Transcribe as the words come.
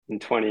in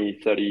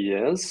 20, 30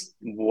 years?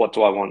 What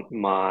do I want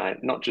my,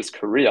 not just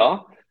career,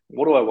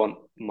 what do I want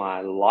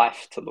my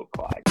life to look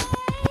like?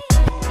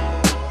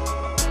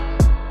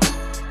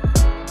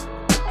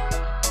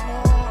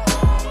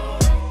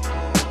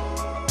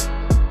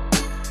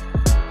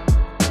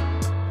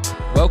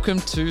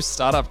 Welcome to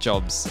Startup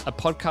Jobs, a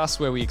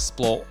podcast where we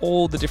explore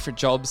all the different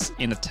jobs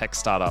in a tech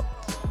startup.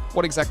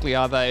 What exactly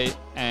are they,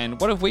 and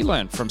what have we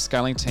learned from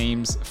scaling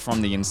teams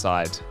from the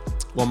inside?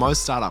 While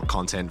most startup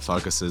content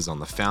focuses on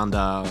the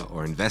founder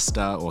or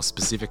investor or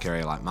specific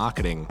area like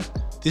marketing,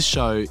 this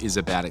show is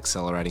about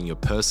accelerating your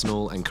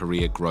personal and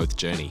career growth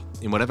journey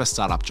in whatever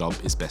startup job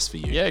is best for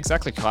you. Yeah,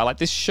 exactly, Kyle. Like,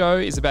 this show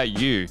is about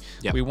you.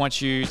 Yep. We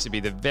want you to be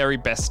the very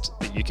best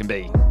that you can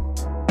be.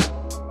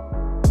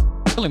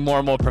 Feeling more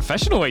and more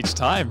professional each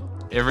time.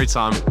 Every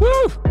time.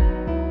 Woo!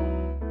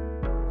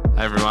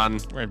 Hey everyone.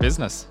 We're in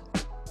business.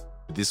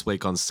 This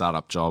week on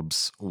Startup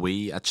Jobs,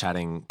 we are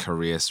chatting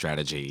career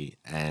strategy,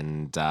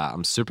 and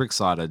I'm super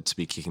excited to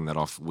be kicking that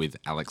off with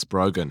Alex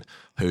Brogan,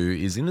 who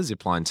is in the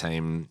Zipline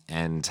team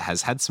and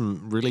has had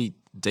some really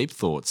deep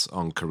thoughts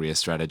on career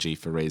strategy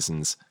for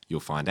reasons you'll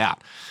find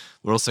out.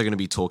 We're also going to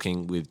be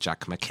talking with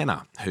Jack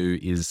McKenna, who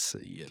is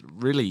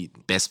really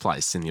best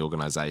placed in the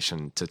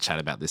organisation to chat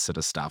about this sort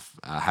of stuff,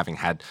 having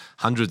had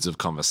hundreds of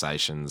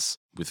conversations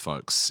with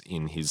folks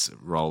in his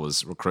role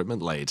as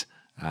recruitment lead.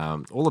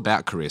 All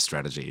about career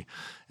strategy.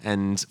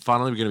 And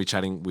finally, we're going to be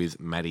chatting with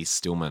Maddie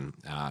Stillman,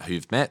 who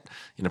you've met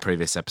in a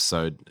previous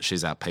episode.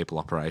 She's our people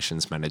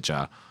operations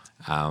manager,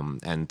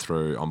 and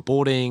through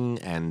onboarding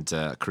and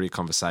career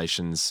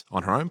conversations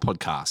on her own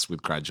podcast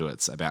with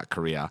graduates about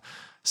career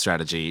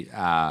strategy.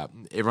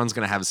 Everyone's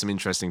going to have some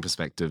interesting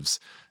perspectives.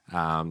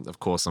 Of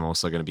course, I'm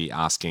also going to be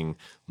asking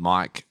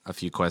Mike a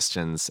few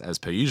questions as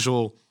per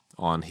usual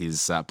on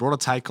his broader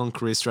take on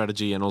career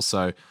strategy and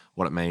also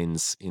what it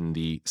means in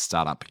the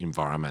startup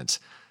environment.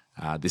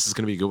 This is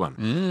going to be a good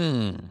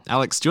one.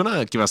 Alex, do you want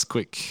to give us a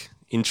quick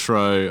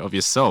intro of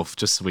yourself,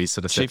 just so we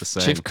sort of set the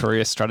scene? Chief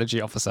Career Strategy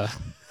Officer.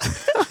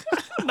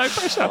 No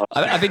pressure.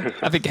 I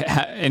think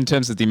in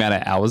terms of the amount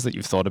of hours that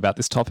you've thought about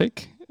this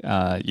topic,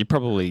 you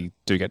probably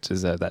do get to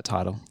deserve that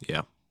title.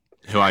 Yeah.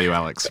 Who are you,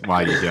 Alex?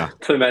 Why are you here?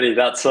 Too many.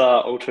 That's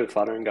all too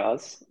flattering,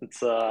 guys. It's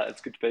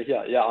good to be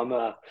here. Yeah, I'm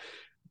a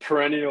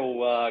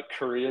perennial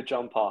career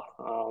jumper,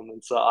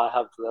 and so I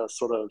have the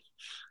sort of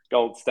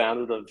gold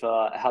standard of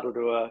how to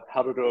do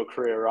a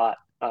career right.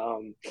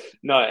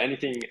 No,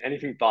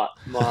 anything but.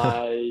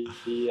 My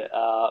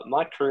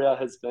career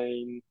has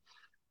been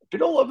a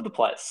bit all over the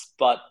place,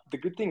 but the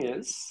good thing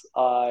is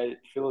I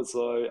feel as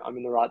though I'm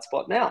in the right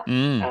spot now,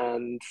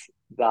 and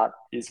that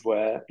is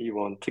where you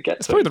want to get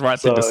It's to. probably the right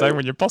thing to say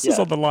when your boss is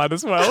on the line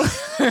as well.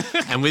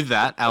 And with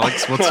that,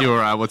 Alex, what's your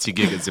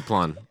gig at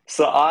Zipline?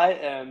 So I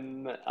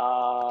am,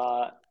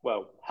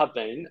 have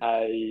been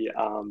a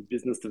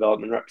business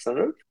development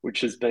representative,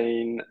 which has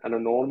been an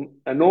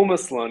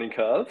enormous learning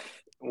curve,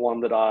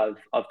 one that I've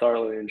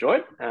thoroughly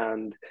enjoyed,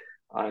 and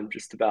I'm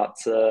just about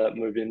to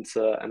move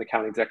into an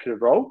account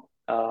executive role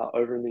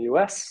over in the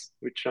US,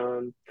 which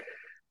I'm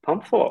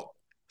pumped for.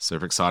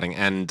 Super exciting.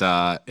 And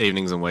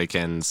evenings and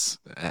weekends,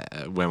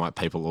 where might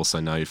people also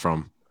know you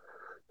from?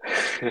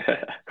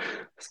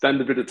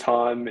 Spend a bit of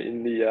time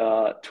in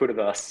the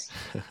Twitterverse,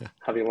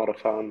 having a lot of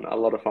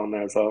fun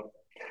there as well.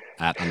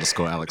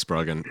 @_Alex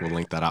Brogan. We'll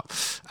link that up.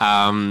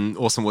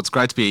 Awesome. Well, it's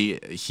great to be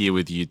here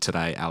with you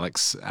today,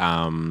 Alex.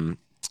 I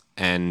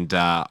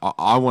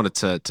wanted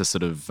to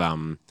sort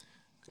of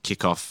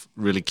kick off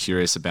really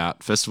curious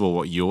about, first of all,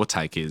 what your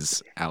take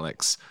is,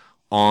 Alex,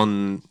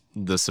 on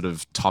the sort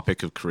of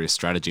topic of career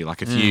strategy.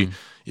 Like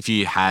if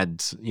you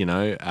had,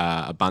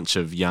 a bunch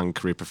of young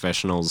career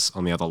professionals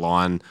on the other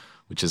line,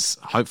 which is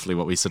hopefully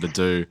what we sort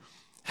of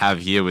have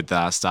here with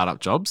Startup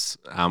Jobs,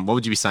 what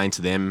would you be saying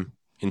to them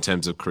in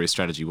terms of career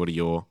strategy? What are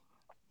your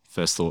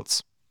first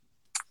thoughts?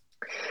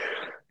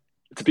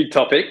 It's a big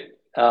topic.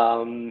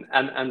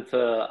 And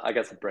for, I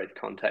guess, a brief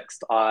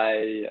context,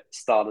 I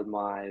started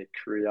my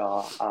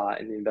career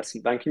in the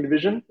investment banking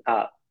division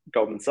at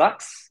Goldman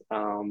Sachs.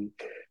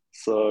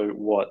 So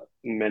what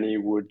many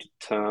would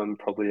term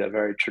probably a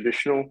very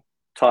traditional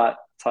type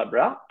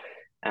route.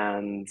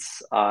 And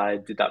I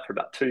did that for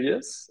about 2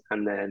 years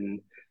and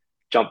then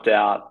jumped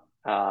out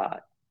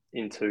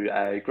into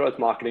a growth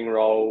marketing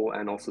role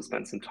and also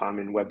spent some time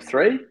in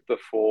Web3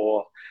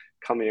 before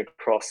coming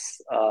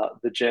across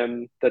the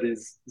gem that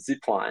is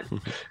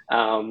Zipline.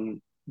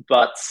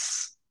 But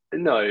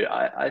no,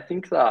 I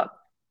think that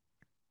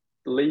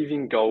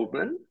leaving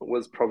Goldman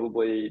was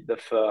probably the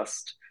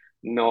first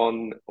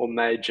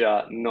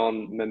major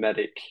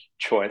non-mimetic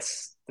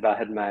choice that I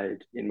had made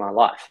in my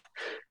life.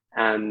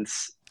 And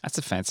that's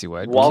a fancy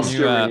word. Whilst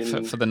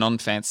for the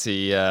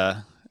non-fancy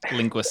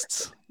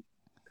linguists,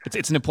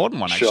 it's an important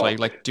one, actually. Sure.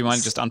 Like, do you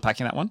mind just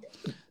unpacking that one?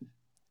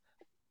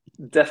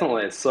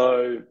 Definitely.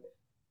 So,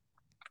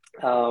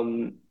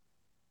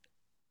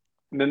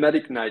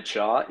 mimetic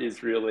nature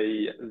is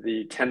really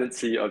the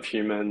tendency of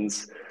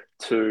humans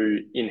to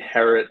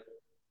inherit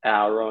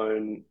our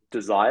own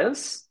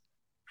desires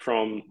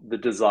from the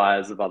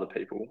desires of other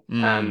people.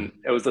 And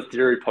it was a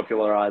theory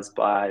popularized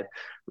by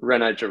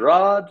Rene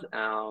Girard,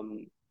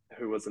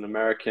 who was an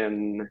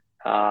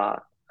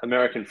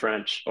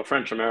American-French, or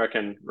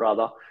French-American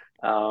rather,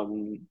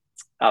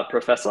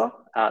 professor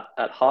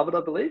at Harvard,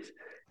 I believe,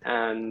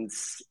 and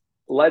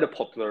later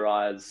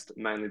popularized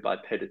mainly by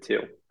Peter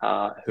Thiel,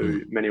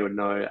 who many would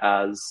know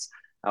as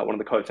one of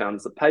the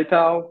co-founders of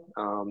PayPal,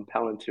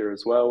 Palantir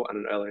as well, and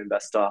an early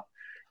investor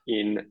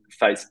in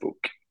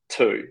Facebook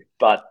too.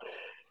 But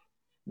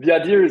the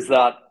idea is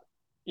that,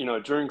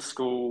 during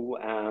school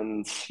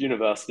and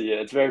university,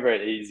 it's very,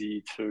 very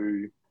easy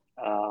to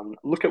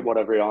look at what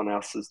everyone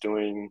else is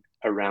doing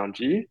around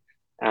you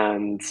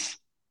and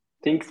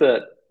think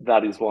that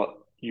that is what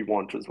you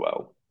want as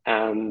well.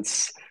 And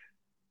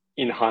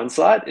in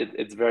hindsight,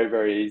 it's very,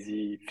 very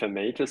easy for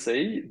me to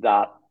see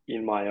that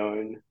in my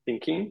own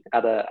thinking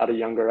at a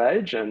younger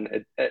age, and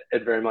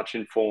it very much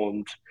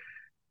informed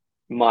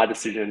my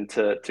decision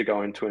to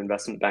go into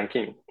investment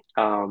banking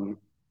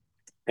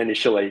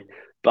initially.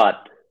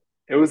 But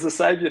it was a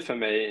savior for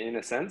me, in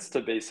a sense,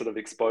 to be sort of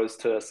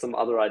exposed to some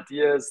other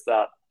ideas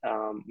that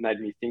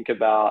made me think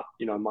about,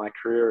 my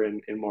career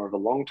in more of a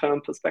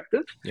long-term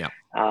perspective. Yeah.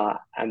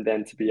 And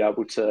then to be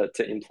able to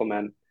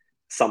implement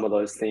some of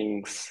those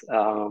things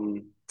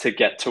to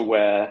get to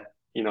where,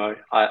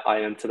 I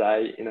am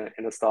today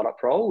in a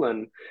startup role.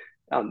 And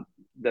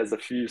there's a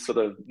few sort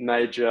of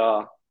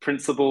major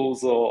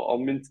principles or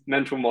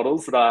mental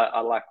models that I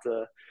like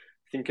to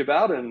think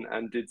about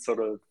and did sort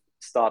of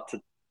start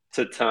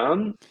to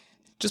turn.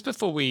 Just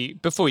before we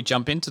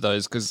jump into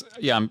those, because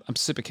I'm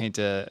super keen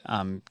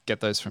to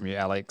get those from you,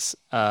 Alex.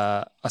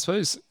 I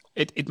suppose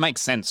it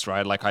makes sense,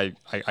 right? Like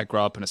I grew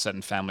up in a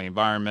certain family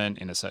environment,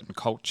 in a certain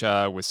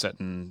culture, with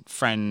certain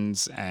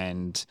friends,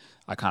 and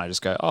I kind of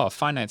just go, oh,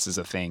 finance is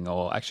a thing,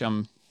 or actually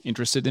I'm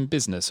interested in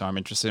business, or I'm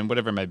interested in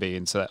whatever it may be,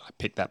 and so I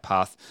picked that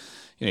path,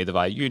 either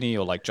via uni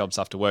or like jobs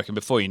after work, and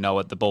before you know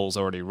it, the ball's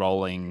already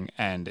rolling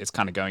and it's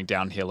kind of going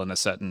downhill in a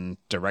certain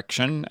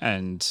direction,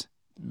 and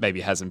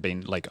maybe hasn't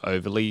been like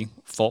overly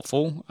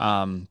thoughtful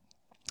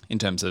in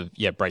terms of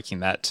breaking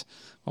that.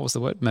 What was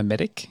the word?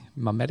 Mimetic.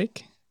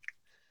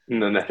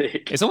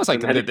 It's almost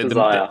like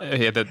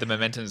the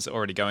momentum's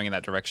already going in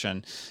that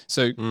direction.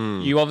 So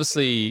you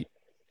obviously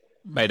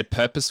made a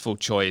purposeful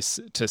choice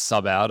to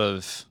sub out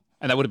of,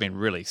 and that would have been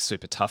really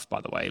super tough,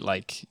 by the way.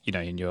 Like,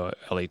 in your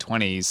early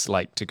 20s,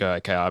 like to go,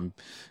 okay, I've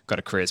got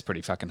a career, it's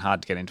pretty fucking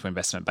hard to get into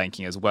investment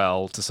banking as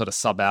well, to sort of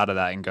sub out of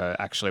that and go,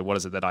 actually, what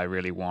is it that I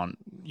really want?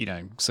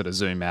 Sort of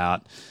zoom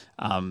out.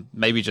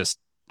 Maybe just,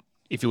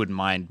 if you wouldn't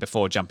mind,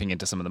 before jumping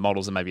into some of the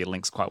models, and maybe it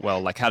links quite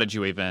well, like how did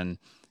you even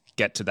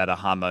get to that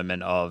aha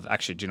moment of,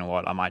 actually, do you know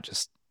what? I might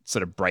just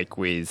sort of break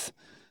with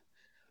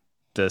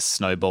the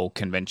snowball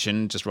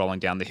convention just rolling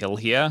down the hill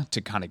here, to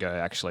kind of go,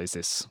 actually, is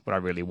this what I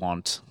really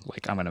want?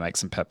 Like, I'm going to make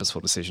some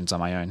purposeful decisions on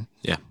my own.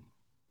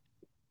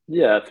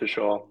 Yeah, for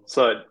sure.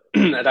 So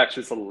it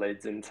actually sort of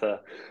leads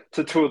into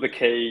two of the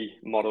key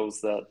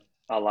models that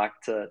I like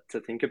to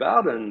think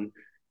about, and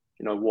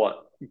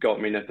what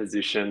got me in a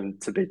position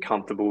to be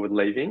comfortable with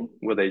leaving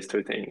were these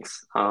two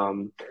things.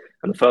 And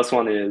the first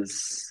one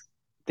is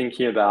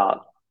thinking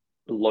about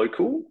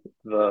local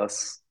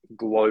versus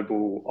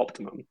global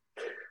optimum.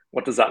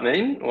 What does that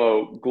mean?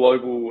 Well,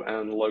 global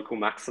and local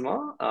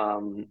maxima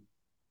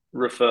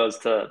refers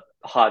to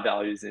high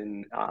values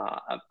in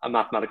a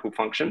mathematical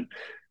function.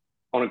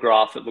 On a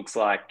graph, it looks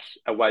like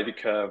a wavy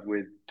curve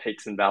with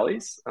peaks and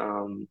valleys.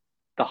 The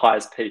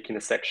highest peak in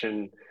a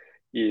section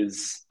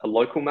is a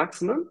local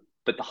maximum,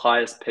 but the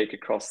highest peak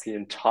across the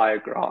entire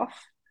graph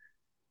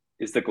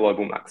is the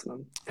global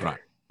maximum. Right.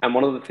 And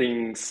one of the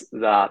things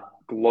that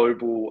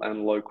global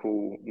and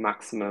local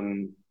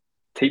maximum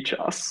teach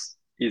us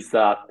is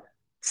that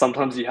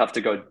sometimes you have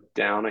to go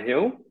down a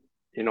hill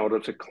in order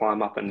to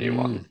climb up a new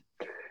one.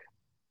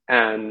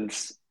 And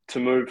to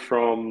move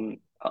from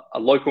a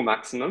local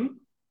maximum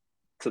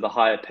to the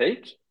higher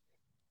peak,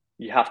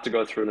 you have to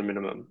go through the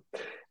minimum.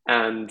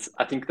 And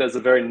I think there's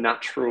a very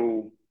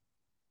natural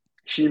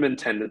human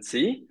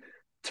tendency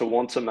to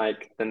want to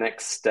make the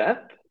next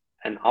step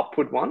an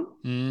upward one.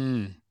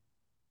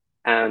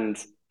 And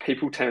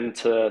people tend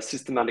to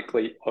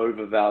systematically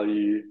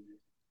overvalue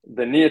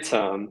the near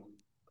term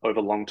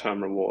over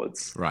long-term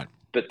rewards. Right.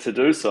 But to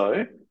do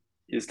so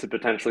is to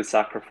potentially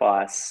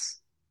sacrifice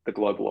the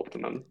global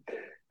optimum.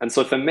 And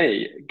so for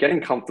me,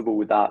 getting comfortable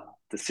with that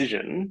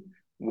decision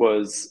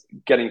was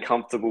getting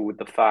comfortable with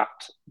the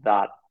fact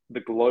that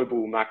the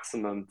global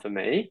maximum for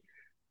me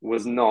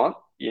was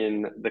not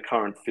in the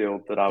current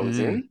field that I was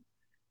in.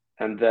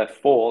 And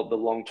therefore, the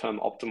long-term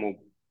optimal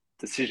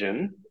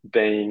decision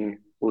being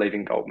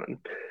leaving Goldman.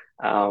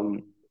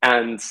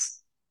 And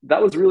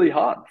that was really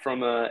hard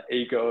from an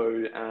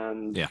ego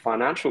and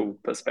financial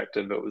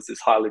perspective. It was this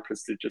highly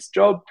prestigious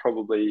job,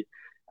 probably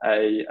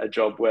a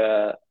job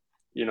where,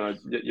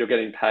 you're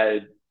getting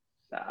paid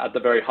at the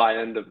very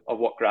high end of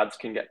what grads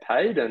can get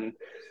paid, and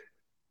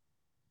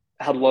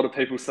had a lot of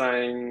people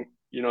saying,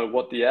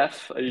 what the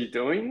F are you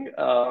doing?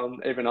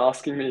 Even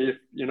asking me if,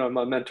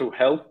 my mental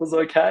health was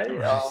okay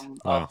Wow.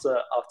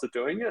 after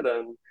doing it.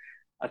 And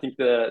I think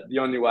the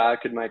only way I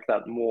could make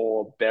that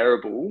more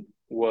bearable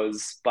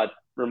was by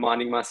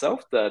reminding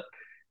myself that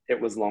it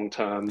was long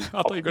term.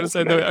 I thought you were going to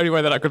say the only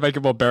way that I could make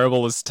it more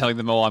bearable is telling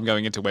them all I'm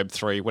going into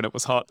Web3 when it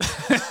was hot.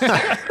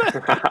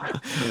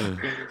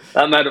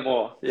 That made it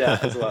more,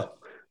 as well.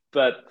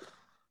 But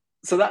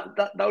so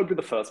that would be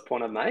the first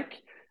point I'd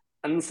make.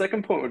 And the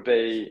second point would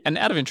be, and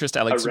out of interest,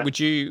 Alex, would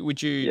you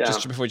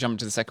just before we jump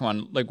into the second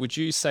one, like, would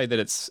you say that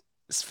it's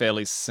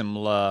fairly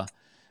similar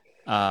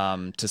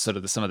to sort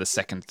of some of the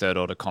second, third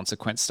order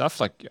consequence stuff?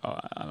 Like,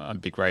 I'm a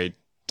big Ray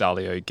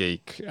Dalio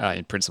geek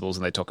in Principles,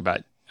 and they talk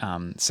about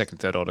second,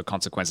 third order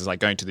consequences, like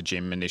going to the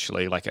gym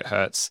initially, like it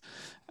hurts.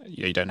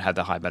 You don't have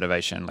the high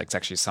motivation, like it's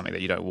actually something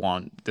that you don't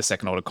want. The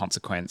second order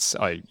consequence,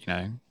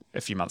 a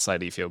few months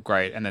later you feel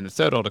great, and then the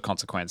third order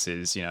consequence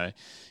is, in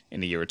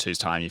a year or two's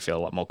time you feel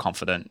a lot more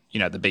confident,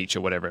 at the beach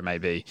or whatever it may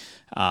be,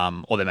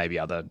 or there may be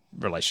other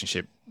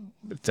relationship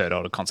third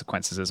order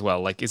consequences as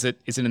well. Like, is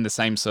it in the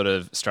same sort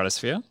of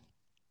stratosphere?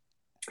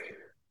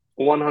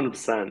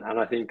 100%, and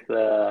I think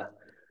the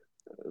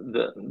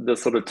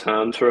sort of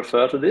term to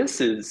refer to this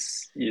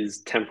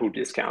is temporal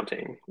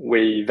discounting.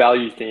 We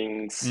value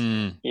things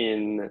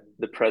in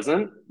the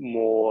present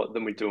more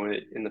than we do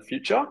it in the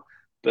future,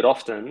 but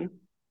often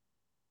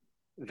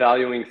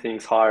valuing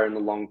things higher in the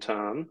long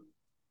term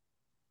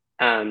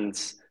and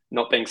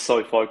not being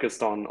so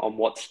focused on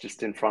what's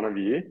just in front of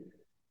you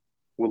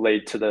will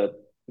lead to the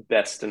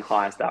best and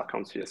highest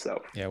outcomes for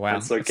yourself. Yeah, wow.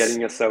 And so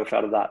getting yourself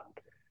out of that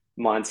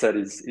mindset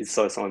is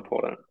so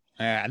important.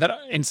 Yeah, and that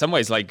in some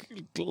ways like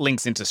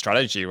links into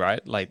strategy,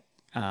 right? Like,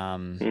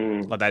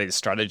 like that is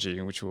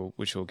strategy, which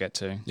we'll get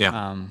to.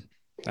 Yeah.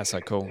 That's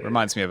so cool.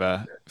 Reminds me of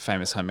a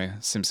famous Homer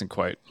Simpson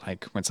quote,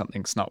 like when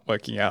something's not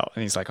working out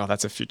and he's like, oh,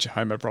 that's a future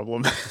Homer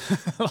problem.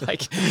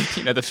 Like,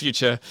 the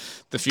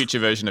future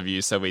version of you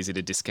is so easy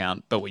to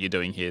discount, but what you're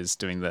doing here is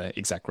doing the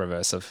exact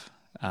reverse of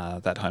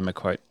that Homer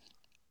quote.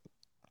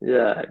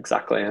 Yeah,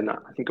 exactly. And I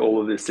think all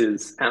of this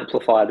is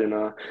amplified in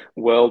a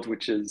world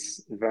which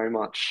is very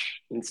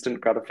much instant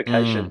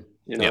gratification,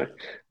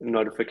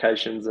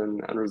 notifications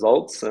and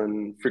results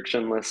and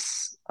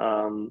frictionless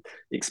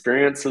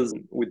experiences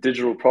with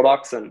digital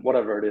products and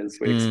whatever it is.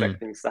 We expect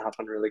things to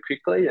happen really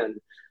quickly.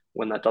 And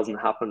when that doesn't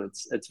happen,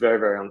 it's very,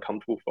 very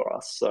uncomfortable for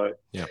us. So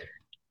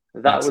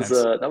that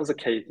was a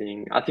key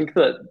thing. I think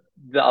that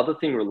the other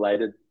thing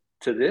related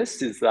to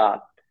this is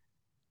that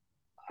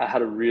I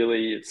had a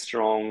really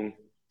strong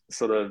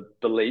sort of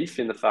belief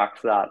in the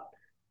fact that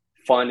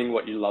finding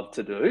what you love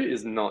to do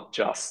is not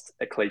just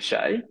a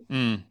cliche.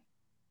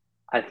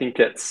 I think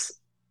it's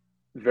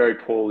very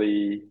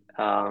poorly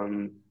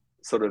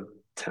sort of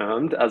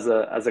termed as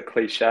a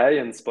cliche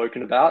and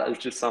spoken about as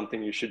just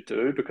something you should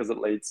do because it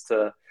leads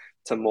to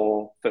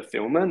more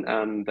fulfillment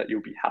and that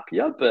you'll be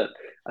happier. But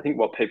I think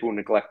what people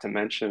neglect to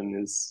mention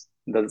is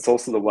that it's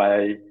also the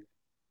way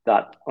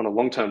that on a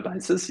long-term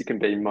basis you can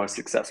be most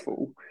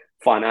successful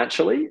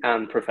financially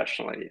and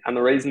professionally. And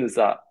the reason is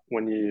that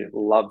when you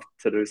love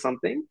to do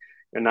something,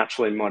 you're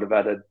naturally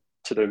motivated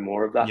to do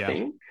more of that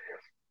thing.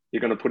 You're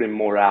going to put in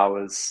more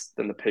hours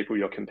than the people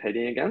you're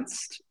competing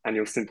against, and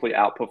you'll simply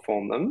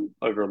outperform them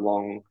over a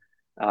long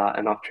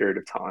enough period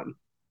of time.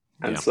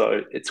 And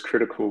so it's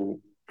critical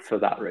for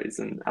that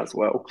reason as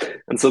well.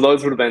 And so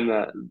those would have been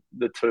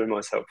the two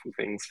most helpful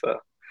things for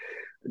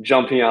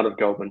jumping out of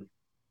Goldman.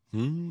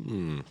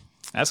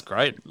 That's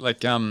great.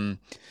 Like,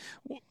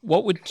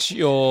 what would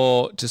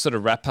to sort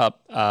of wrap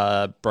up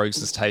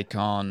Brogues' take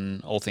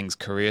on all things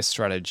career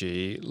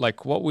strategy,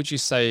 like what would you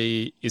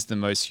say is the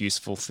most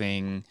useful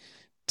thing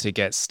to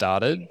get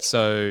started?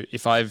 So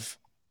if I've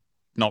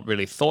not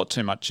really thought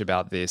too much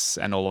about this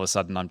and all of a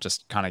sudden I'm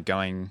just kind of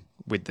going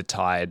with the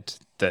tide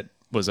that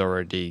was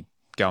already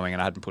going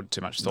and I hadn't put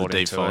too much thought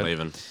into it.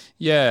 Even.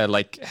 Yeah,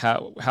 like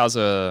how's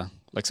so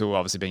we're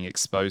obviously being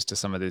exposed to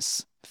some of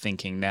this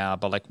thinking now,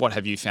 but like what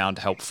have you found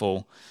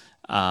helpful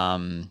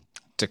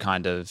to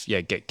kind of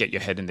get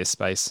your head in this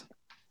space?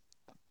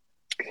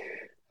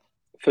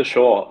 For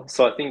sure.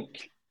 So I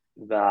think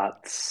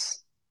that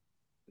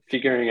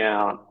figuring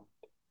out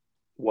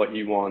what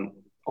you want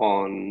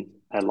on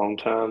a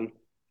long-term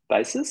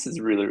basis is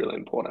really, really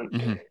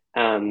important.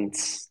 And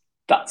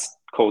that's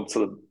called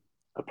sort of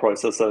a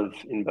process of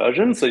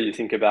inversion. So you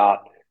think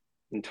about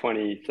in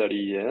 20, 30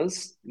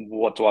 years,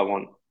 what do I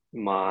want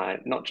my,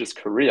 not just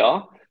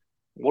career,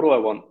 what do I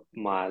want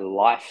my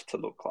life to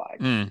look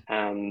like?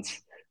 And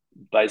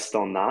based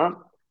on that,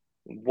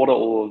 what are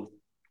all of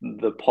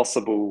the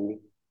possible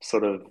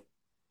sort of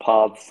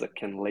paths that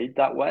can lead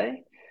that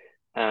way?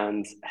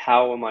 And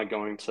how am I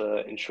going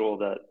to ensure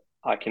that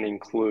I can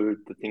include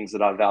the things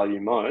that I value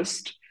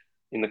most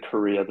in the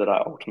career that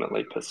I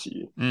ultimately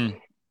pursue?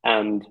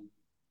 And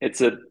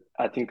it's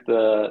I think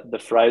the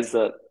phrase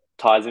that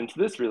ties into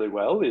this really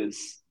well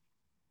is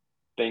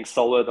being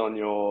solid on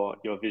your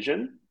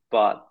vision,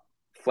 but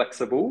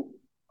flexible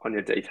on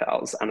your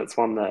details. And it's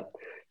one that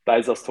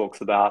Bezos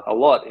talks about a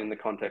lot in the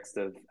context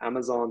of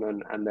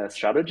Amazon and their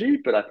strategy.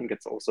 But I think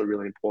it's also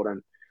really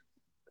important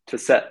to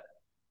set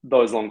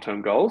those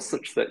long-term goals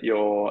such that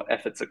your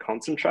efforts are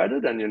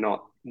concentrated and you're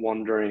not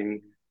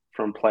wandering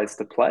from place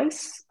to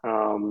place.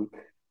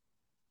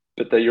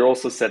 But that you're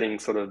also setting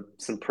sort of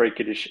some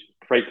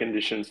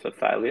preconditions for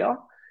failure,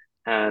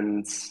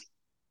 and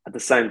at the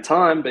same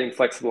time being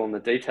flexible in the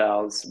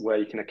details where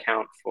you can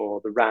account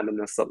for the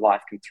randomness that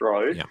life can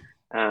throw,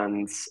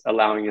 and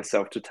allowing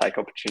yourself to take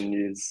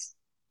opportunities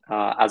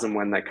as and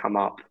when they come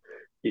up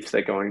if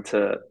they're going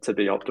to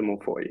be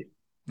optimal for you.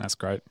 That's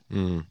great.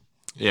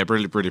 Yeah,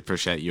 really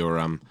appreciate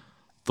your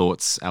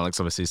thoughts, Alex.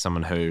 Obviously,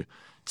 someone who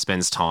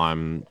spends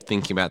time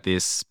thinking about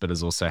this, but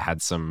has also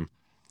had some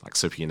like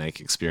super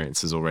unique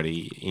experiences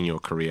already in your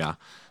career.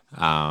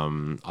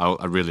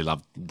 I really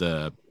love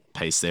the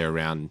piece there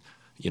around,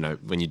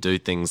 when you do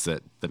things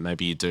that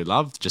maybe you do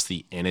love, just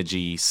the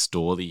energy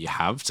store that you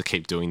have to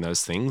keep doing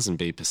those things and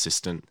be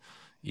persistent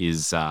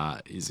is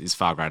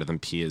far greater than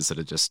peers that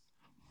are just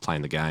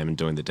playing the game and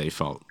doing the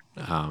default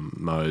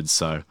mode.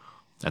 So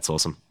that's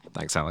awesome.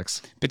 Thanks,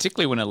 Alex.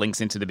 Particularly when it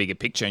links into the bigger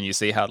picture and you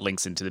see how it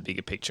links into the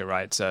bigger picture,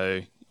 right?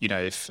 So,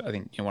 if I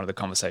think in one of the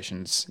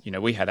conversations,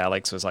 we had,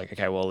 Alex was like,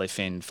 okay, well, if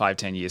in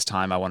 5-10 years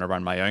time, I want to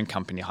run my own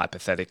company,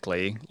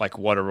 hypothetically, like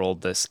what are all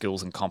the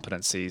skills and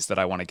competencies that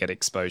I want to get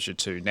exposure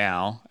to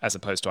now, as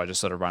opposed to I just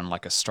sort of run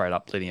like a straight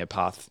up linear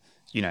path,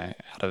 out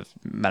of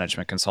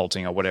management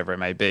consulting or whatever it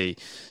may be.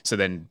 So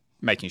then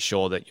making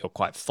sure that you're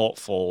quite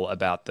thoughtful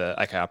about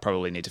okay, I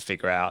probably need to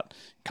figure out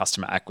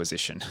customer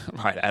acquisition,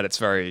 right? At its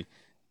very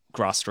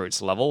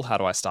grassroots level, how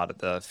do I start at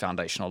the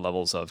foundational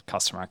levels of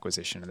customer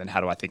acquisition? And then how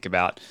do I think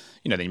about,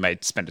 then you may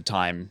spend a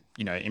time,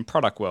 in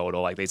product world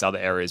or like these other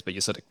areas, but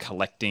you're sort of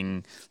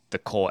collecting the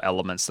core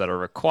elements that are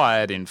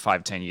required in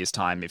 5-10 years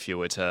time. If you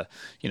were to,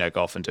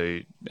 go off and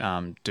do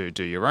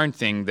your own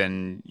thing,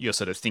 then you're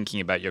sort of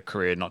thinking about your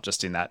career, not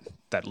just in that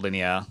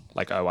linear,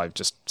 like, oh, I've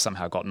just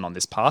somehow gotten on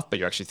this path, but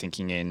you're actually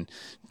thinking in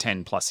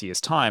 10 plus years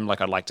time,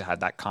 like I'd like to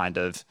have that kind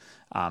of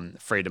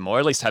freedom, or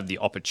at least have the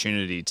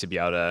opportunity to be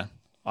able to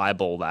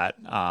eyeball that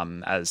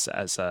as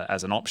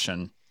an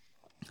option.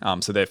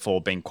 So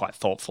therefore being quite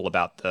thoughtful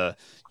about the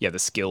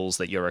skills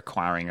that you're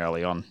acquiring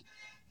early on.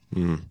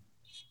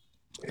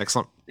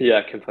 Excellent. Yeah,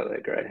 I completely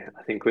agree.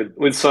 I think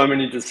with so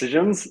many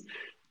decisions,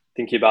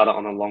 thinking about it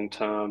on a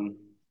long-term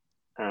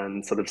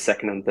and sort of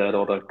second and third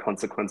order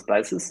consequence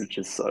basis, which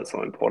is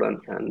so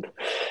important. And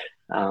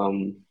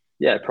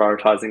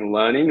prioritizing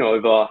learning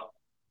over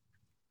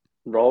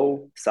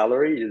role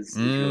salary is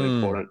really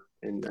important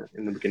in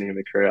the beginning of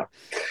a career.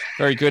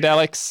 Very good,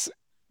 Alex.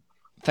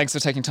 Thanks for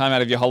taking time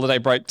out of your holiday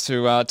break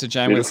to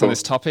jam with us on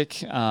this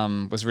topic.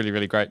 Was really,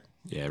 really great.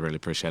 Yeah, really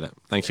appreciate it.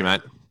 Thank you,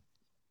 mate.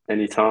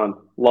 Anytime.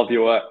 Love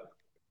your work.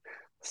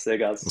 See you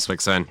guys. We'll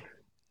speak soon.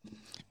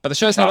 But the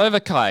show's not over,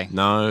 Kai.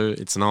 No,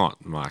 it's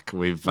not, Mike.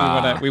 We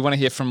want to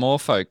hear from more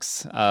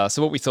folks.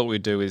 So what we thought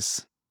we'd do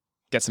is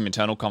get some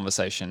internal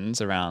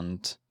conversations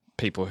around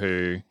people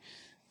who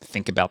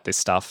think about this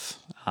stuff.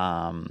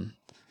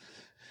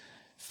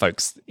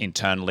 Folks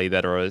internally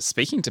that are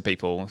speaking to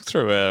people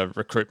through a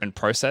recruitment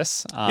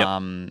process.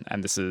 And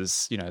this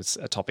is, it's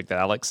a topic that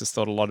Alex has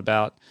thought a lot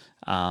about.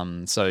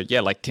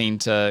 Keen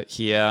to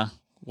hear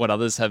what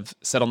others have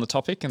said on the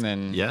topic, and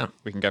then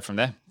we can go from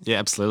there. Yeah,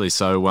 absolutely.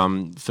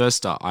 So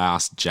first I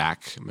asked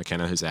Jack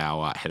McKenna, who's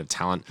our head of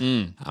talent,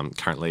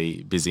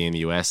 currently busy in the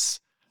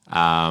US,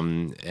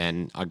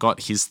 and I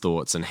got his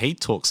thoughts, and he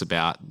talks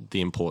about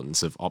the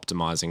importance of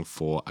optimizing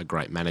for a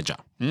great manager.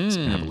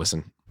 So have a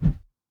listen.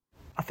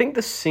 I think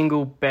the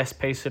single best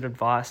piece of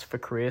advice for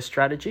career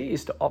strategy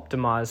is to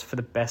optimize for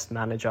the best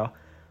manager.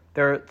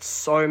 There are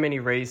so many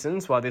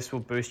reasons why this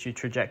will boost your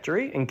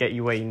trajectory and get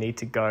you where you need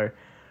to go.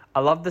 I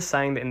love the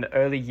saying that in the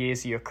early years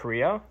of your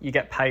career, you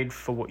get paid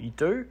for what you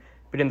do,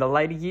 but in the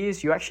later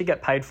years, you actually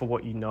get paid for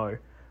what you know.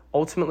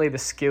 Ultimately, the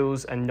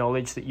skills and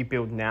knowledge that you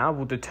build now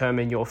will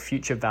determine your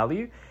future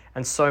value,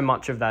 and so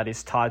much of that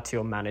is tied to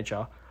your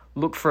manager.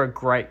 Look for a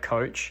great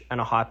coach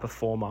and a high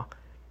performer.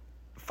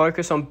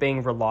 Focus on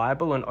being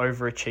reliable and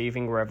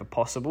overachieving wherever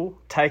possible.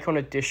 Take on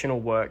additional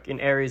work in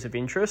areas of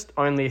interest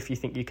only if you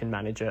think you can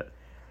manage it.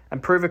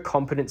 And prove a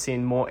competency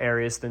in more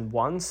areas than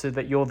one so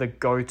that you're the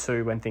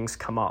go-to when things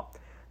come up.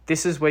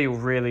 This is where you'll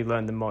really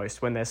learn the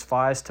most, when there's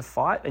fires to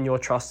fight and you're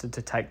trusted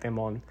to take them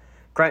on.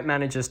 Great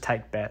managers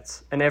take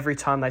bets, and every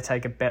time they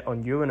take a bet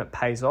on you and it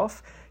pays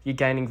off, you're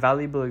gaining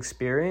valuable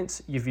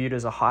experience, you're viewed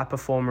as a high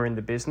performer in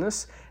the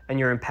business, and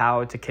you're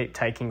empowered to keep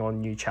taking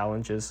on new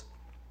challenges.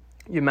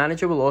 Your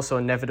manager will also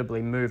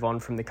inevitably move on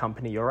from the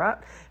company you're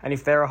at, and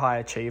if they're a high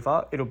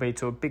achiever, it'll be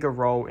to a bigger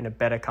role in a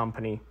better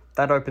company.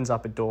 That opens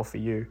up a door for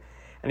you.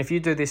 And if you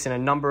do this in a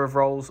number of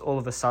roles, all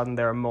of a sudden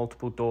there are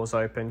multiple doors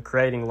open,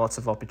 creating lots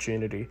of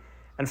opportunity.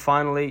 And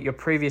finally, your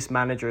previous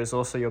manager is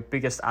also your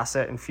biggest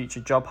asset in future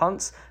job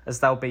hunts, as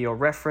they'll be your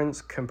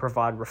reference, can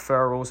provide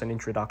referrals and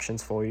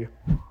introductions for you.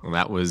 Well,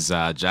 that was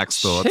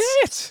Jack's thoughts.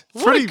 Shit!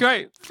 Pretty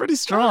strong. Pretty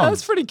strong.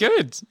 That's pretty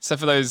good. So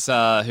for those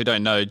who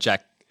don't know,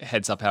 Jack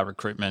heads up our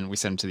recruitment. We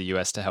sent him to the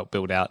US to help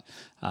build out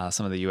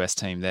some of the US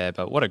team there.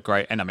 But what a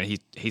great, and I mean,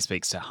 he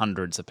speaks to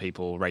hundreds of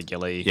people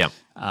regularly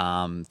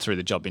through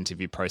the job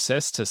interview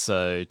process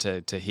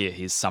to hear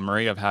his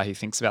summary of how he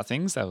thinks about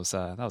things. That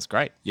was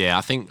great. Yeah,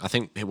 I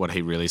think what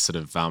he really sort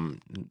of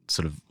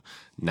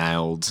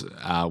nailed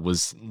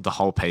was the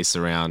whole piece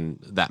around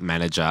that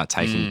manager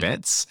taking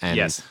bets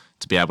and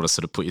to be able to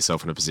sort of put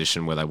yourself in a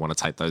position where they want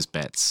to take those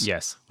bets.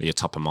 Yes. Where you're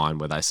top of mind,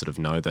 where they sort of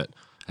know that,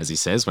 as he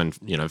says, when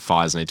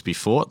fires need to be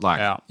fought,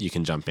 you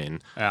can jump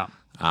in. Yeah.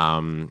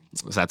 So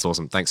that's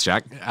awesome. Thanks,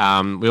 Jack.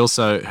 We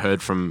also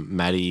heard from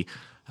Maddie,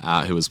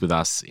 who was with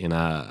us in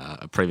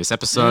a previous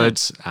episode.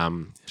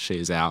 She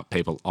is our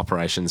people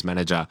operations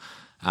manager.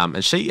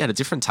 And she had a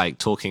different take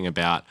talking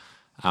about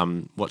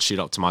what she'd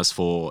optimize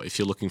for if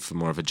you're looking for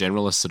more of a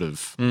generalist sort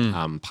of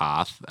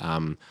path,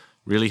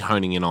 really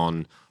honing in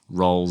on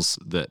roles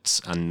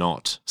that are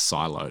not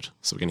siloed.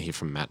 So we're going to hear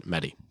from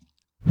Maddie.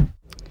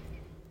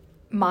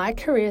 My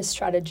career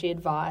strategy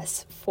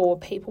advice for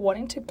people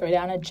wanting to go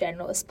down a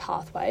generalist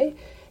pathway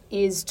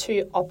is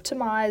to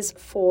optimize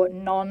for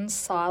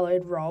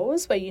non-siloed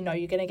roles where you know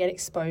you're going to get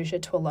exposure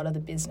to a lot of the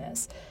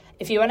business.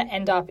 If you want to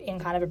end up in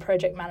kind of a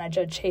project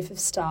manager, chief of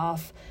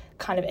staff,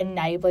 kind of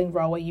enabling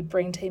role where you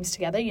bring teams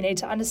together, you need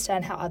to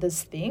understand how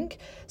others think.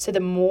 So the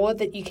more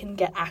that you can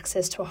get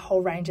access to a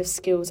whole range of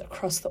skills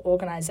across the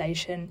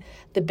organisation,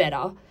 the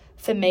better.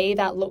 For me,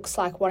 that looks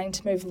like wanting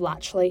to move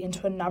laterally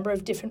into a number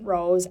of different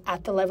roles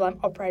at the level I'm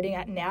operating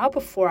at now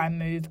before I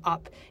move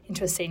up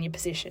into a senior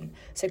position.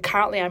 So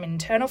currently I'm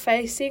internal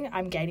facing,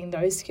 I'm gaining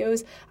those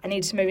skills. I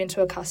need to move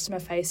into a customer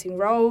facing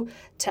role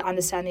to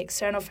understand the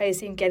external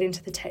facing, get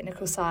into the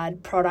technical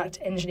side, product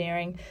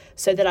engineering,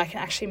 so that I can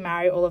actually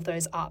marry all of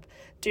those up.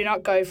 Do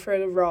not go for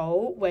a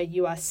role where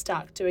you are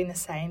stuck doing the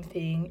same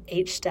thing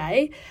each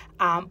day.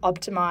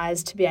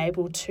 Optimize to be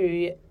able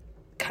to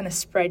kind of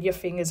spread your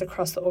fingers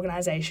across the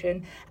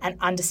organisation and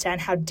understand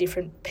how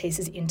different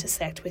pieces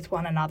intersect with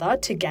one another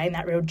to gain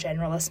that real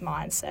generalist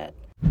mindset.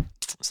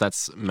 So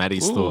that's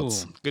Maddie's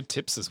thoughts. Good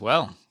tips as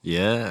well.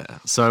 Yeah.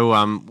 So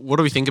what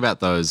do we think about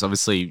those?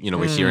 Obviously,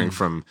 we're hearing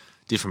from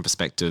different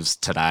perspectives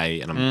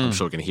today, and I'm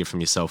sure we're going to hear from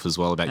yourself as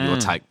well about your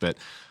take. But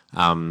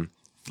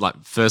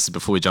first,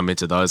 before we jump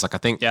into those, I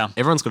think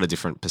everyone's got a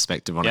different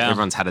perspective on it.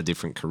 Everyone's had a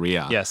different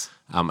career. Yes.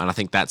 And I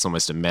think that's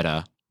almost a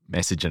meta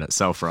message in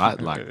itself, right?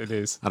 It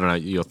is. I don't know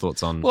your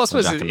thoughts on. Well, I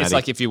suppose it's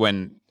like if you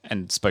went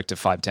and spoke to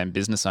 5-10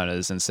 business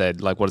owners and said,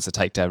 like, what does it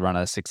take to run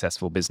a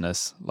successful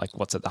business? Like,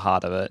 what's at the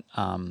heart of it?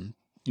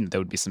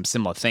 There would be some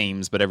similar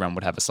themes, but everyone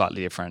would have a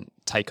slightly different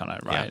take on it,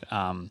 right?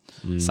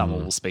 Yeah. Some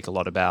will speak a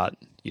lot about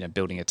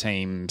building a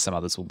team. Some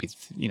others will be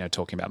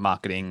talking about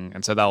marketing,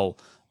 and so they'll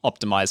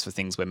optimize for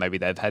things where maybe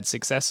they've had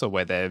success or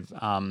where they've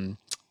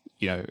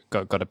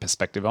got a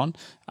perspective on.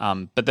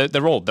 But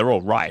they're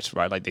all right?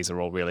 Like these are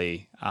all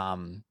really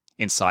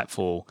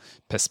insightful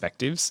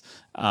perspectives.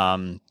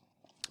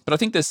 But I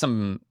think there's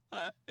some,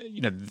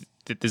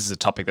 this is a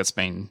topic that's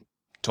been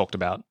talked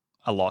about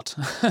a lot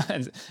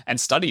and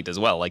studied as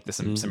well. Like there's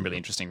some really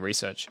interesting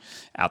research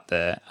out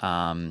there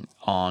on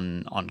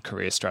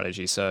career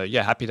strategy. So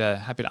yeah, happy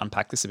to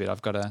unpack this a bit.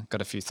 I've got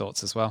a few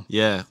thoughts as well.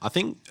 Yeah, I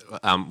think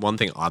one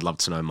thing I'd love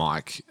to know,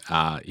 Mike,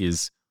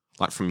 is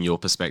like from your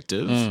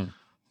perspective,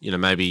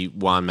 maybe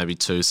one, maybe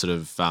two sort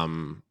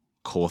of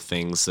core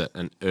things that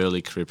an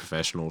early career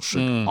professional should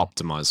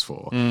optimize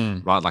for,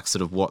 right? Like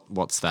sort of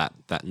what's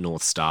that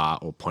North Star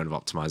or point of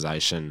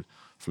optimization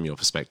from your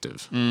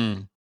perspective?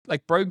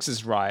 Like Brogues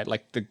is right.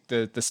 Like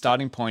the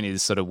starting point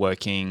is sort of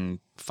working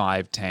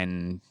 5,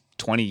 10,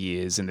 20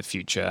 years in the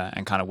future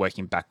and kind of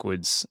working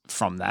backwards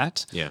from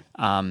that. Yeah.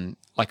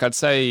 Like I'd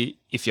say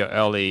if you're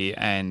early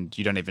and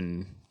you don't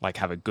even like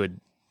have a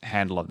good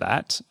handle of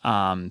that,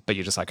 but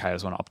you're just like, hey, I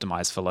just want to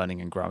optimize for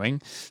learning and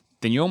growing,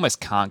 then you almost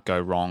can't go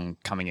wrong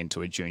coming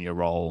into a junior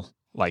role,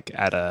 like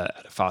at a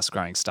fast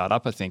growing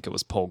startup. I think it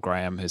was Paul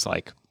Graham who's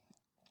like,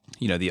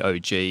 the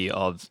OG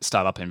of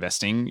startup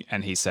investing.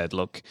 And he said,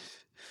 look,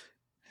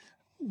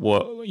 in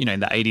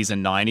the 80s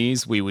and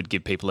 90s, we would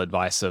give people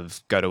advice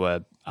of go to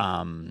a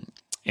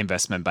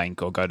investment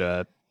bank or go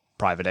to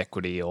private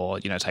equity or,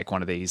 take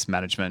one of these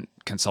management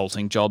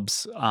consulting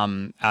jobs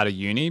out of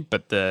uni.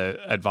 But the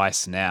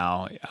advice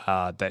now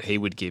that he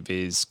would give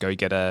is go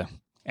get a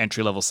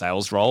entry-level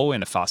sales role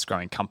in a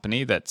fast-growing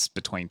company that's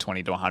between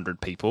 20 to 100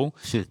 people,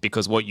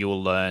 because what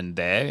you'll learn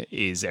there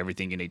is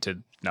everything you need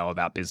to know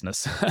about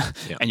business,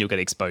 and you'll get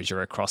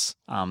exposure across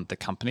the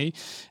company.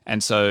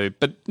 And so,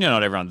 but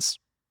not everyone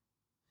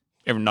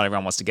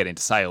wants to get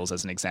into sales,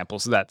 as an example.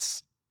 So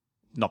that's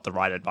not the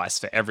right advice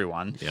for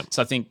everyone. Yep.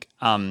 So I think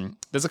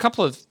there's a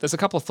couple of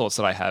thoughts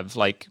that I have,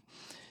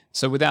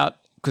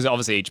 because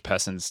obviously each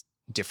person's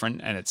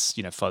different and it's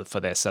for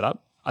their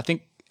setup. I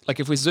think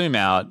like if we zoom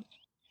out,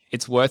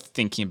 it's worth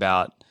thinking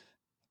about.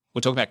 We're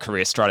talking about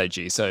career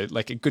strategy. So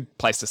like a good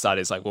place to start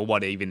is like, well,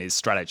 what even is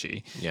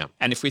strategy? Yeah.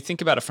 And if we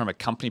think about it from a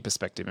company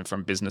perspective and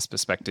from business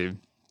perspective,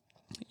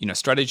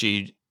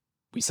 strategy,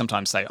 we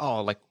sometimes say,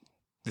 oh, like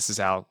this is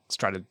our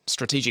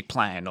strategic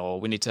plan,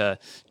 or we need to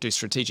do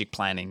strategic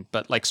planning.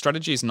 But like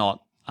strategy is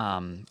not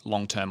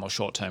long-term or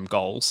short-term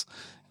goals.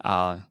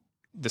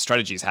 The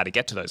strategy is how to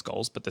get to those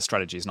goals, but the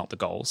strategy is not the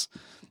goals.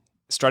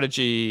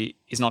 Strategy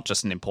is not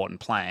just an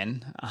important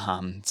plan.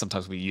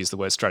 Sometimes we use the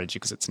word strategy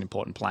because it's an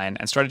important plan,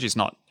 and strategy is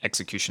not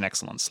execution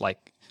excellence.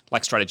 Like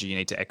strategy, you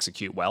need to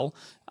execute well,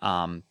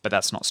 but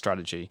that's not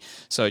strategy.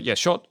 So yeah,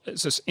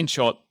 in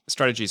short,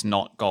 strategy is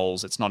not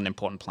goals. It's not an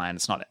important plan.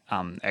 It's not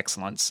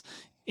excellence.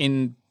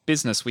 In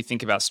business, we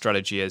think about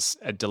strategy as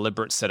a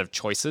deliberate set of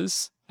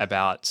choices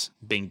about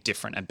being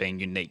different and being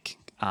unique.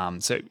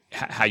 So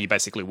how you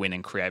basically win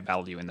and create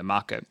value in the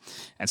market.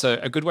 And so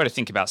a good way to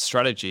think about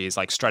strategy is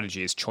like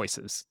strategy is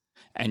choices.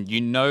 And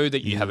you know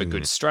that you have a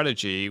good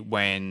strategy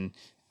when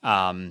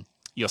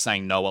you're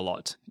saying no a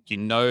lot. You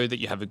know that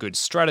you have a good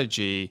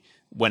strategy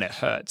when it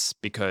hurts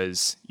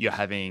because you're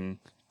having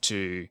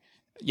to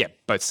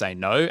both say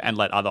no and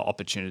let other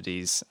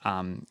opportunities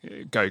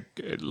go.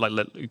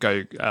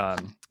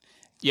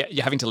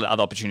 You're having to let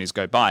other opportunities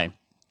go by.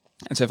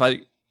 And so if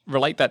I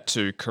relate that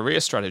to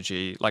career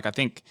strategy, like I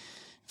think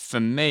for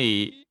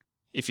me,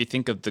 if you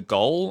think of the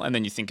goal and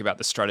then you think about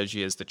the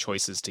strategy as the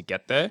choices to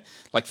get there,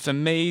 like for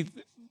me,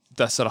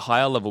 the sort of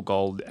higher level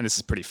goal, and this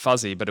is pretty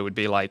fuzzy, but it would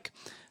be like,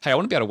 hey, I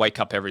want to be able to wake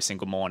up every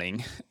single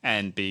morning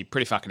and be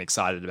pretty fucking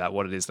excited about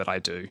what it is that I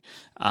do.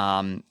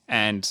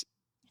 And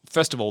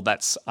first of all,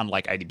 that's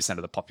unlike 80%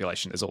 of the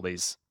population. There's all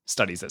these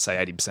studies that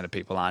say 80% of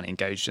people aren't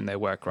engaged in their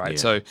work, right? Yeah.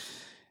 So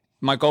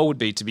my goal would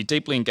be to be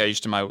deeply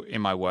engaged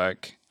in my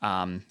work.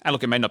 And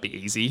look, it may not be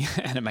easy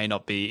and it may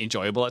not be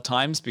enjoyable at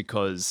times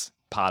because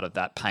part of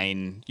that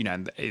pain,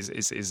 is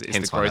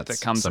the growth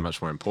that comes. So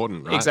much more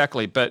important, right?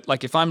 Exactly. But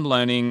like if I'm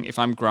learning, if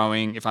I'm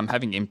growing, if I'm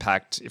having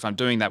impact, if I'm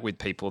doing that with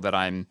people that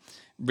I'm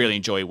really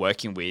enjoy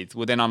working with,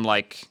 well, then I'm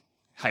like,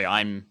 hey,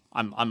 I'm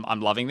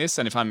loving this.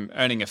 And if I'm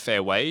earning a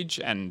fair wage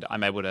and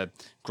I'm able to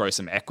grow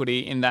some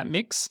equity in that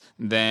mix,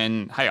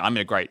 then hey, I'm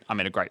in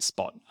a great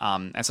spot.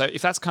 And so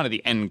if that's kind of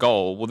the end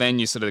goal, well, then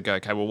you sort of go,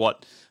 okay, well,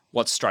 what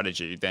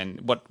strategy then?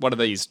 What are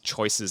these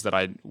choices that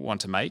I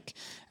want to make?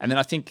 And then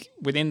I think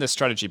within the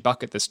strategy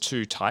bucket, there's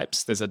two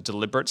types. There's a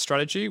deliberate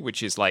strategy,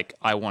 which is like,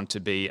 I want to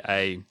be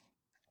a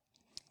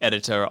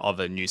editor of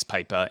a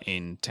newspaper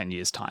in 10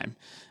 years time,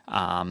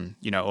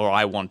 or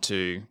I want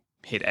to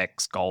hit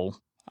X goal.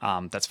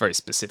 That's very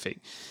specific.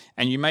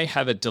 And you may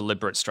have a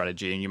deliberate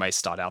strategy and you may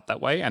start out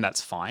that way, and that's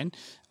fine.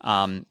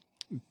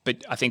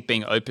 But I think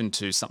being open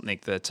to something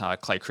that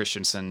Clay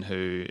Christensen,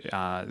 who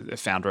the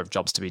founder of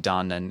Jobs to be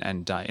Done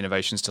and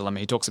Innovations Dilemma,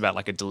 he talks about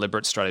like a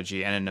deliberate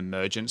strategy and an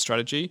emergent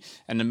strategy.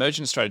 An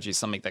emergent strategy is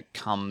something that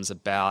comes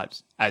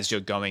about as you're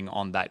going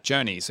on that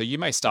journey. So you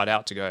may start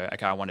out to go,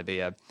 okay, I want to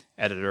be an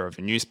editor of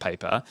a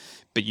newspaper,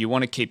 but you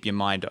want to keep your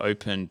mind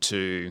open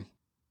to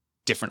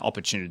different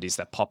opportunities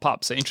that pop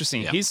up. So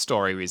interesting, his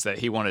story is that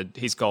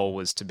his goal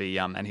was to be,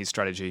 and his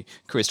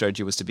career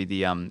strategy was to be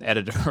the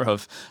editor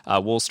of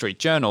Wall Street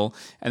Journal.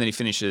 And then he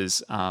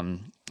finishes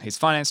his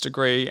finance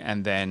degree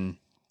and then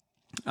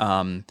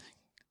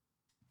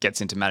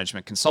gets into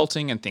management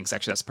consulting and thinks,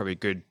 actually, that's probably a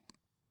good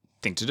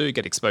thing to do,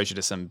 get exposure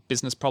to some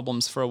business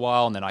problems for a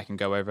while, and then I can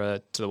go over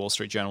to the Wall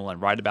Street Journal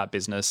and write about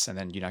business, and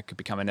then could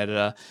become an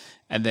editor.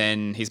 And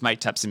then his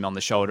mate taps him on the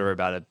shoulder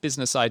about a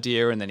business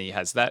idea, and then he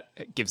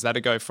gives that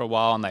a go for a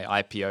while, and they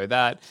IPO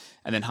that.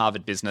 And then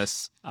Harvard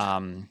Business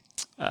College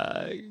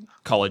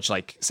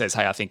says,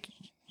 hey, I think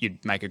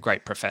you'd make a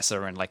great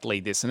professor and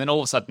lead this. And then all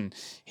of a sudden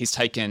he's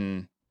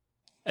taken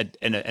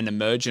an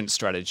emergent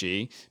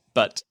strategy,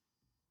 but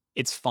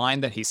it's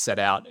fine that he set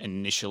out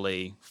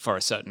initially for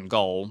a certain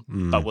goal,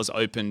 but was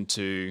open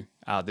to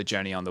the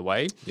journey on the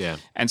way. Yeah.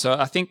 And so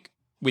I think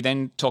we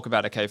then talk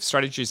about, okay, if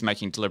strategy is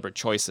making deliberate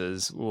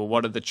choices, well,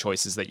 what are the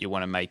choices that you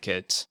want to make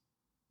it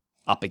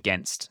up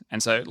against?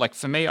 And so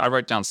for me, I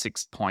wrote down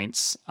 6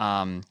 points,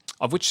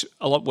 of which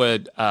a lot were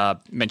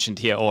mentioned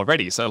here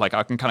already. So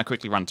I can kind of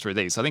quickly run through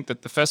these. I think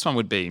that the first one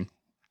would be,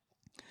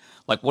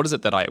 what is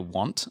it that I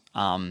want?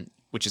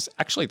 Which is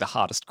actually the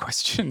hardest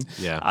question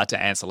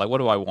to answer. What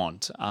do I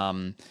want?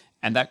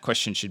 And that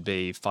question should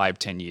be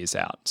 5-10 years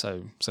out.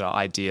 So sort of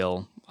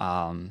ideal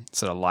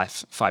sort of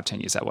life,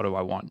 5-10 years out, what do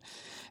I want?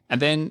 And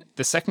then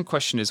the second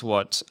question is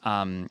what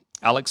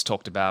Alex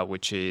talked about,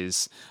 which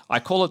is,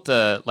 I call it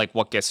the,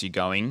 what gets you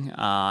going?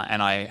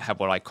 And I have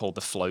what I call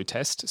the flow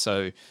test.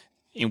 So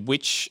in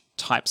which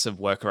types of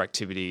work or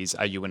activities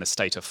are you in a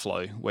state of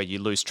flow where you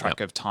lose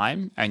track of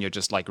time and you're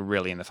just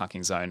really in the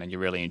fucking zone and you're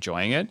really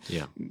enjoying it?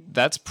 Yeah.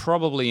 That's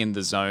probably in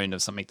the zone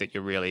of something that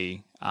you're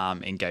really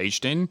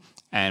engaged in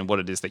and what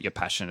it is that you're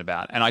passionate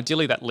about. And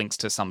ideally that links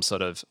to some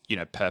sort of,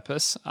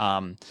 purpose.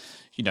 You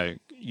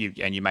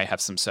may have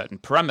some certain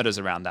parameters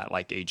around that,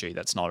 e.g.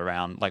 that's not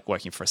around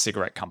working for a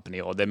cigarette company,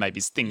 or there may be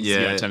things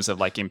in terms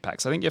of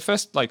impacts. I think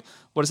first,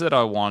 what is it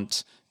I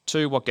want?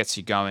 2, what gets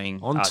you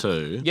going? On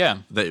 2,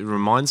 that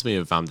reminds me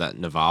of that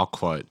Naval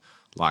quote,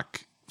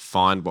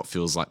 find what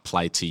feels like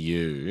play to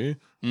you,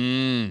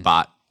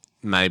 but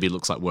maybe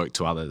looks like work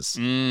to others,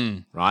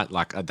 right?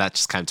 That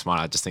just came to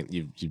mind. I just think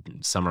you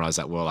summarized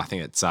that well. I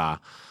think it's sort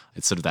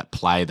of that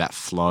play, that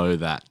flow,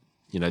 that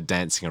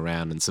dancing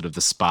around and sort of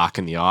the spark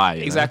in the eye.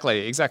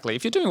 Exactly.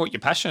 If you're doing what you're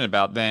passionate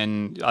about,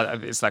 then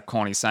it's that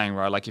corny saying,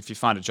 right? Like if you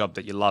find a job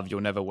that you love,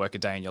 you'll never work a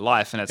day in your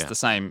life. And it's the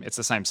same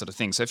sort of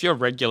thing. So if you're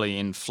regularly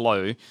in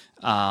flow,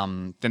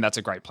 then that's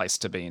a great place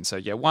to be in. So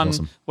yeah, one,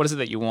 awesome. What is it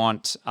that you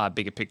want?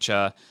 Bigger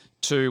picture.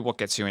 2, what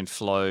gets you in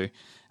flow?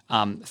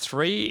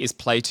 3 is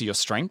play to your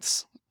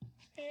strengths.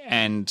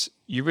 And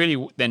you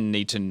really then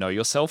need to know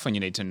yourself and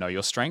you need to know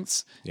your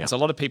strengths. Yeah. And so a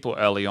lot of people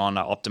early on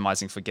are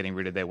optimizing for getting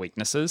rid of their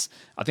weaknesses.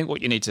 I think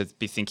what you need to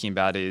be thinking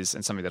about is,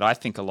 and something that I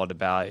think a lot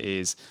about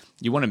is,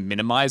 you want to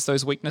minimize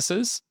those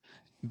weaknesses,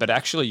 but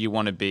actually you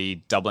want to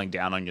be doubling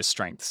down on your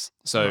strengths.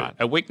 So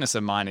a weakness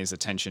of mine is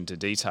attention to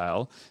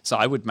detail. So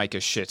I would make a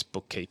shit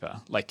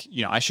bookkeeper. Like,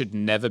 I should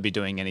never be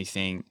doing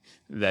anything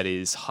that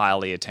is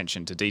highly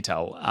attention to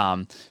detail.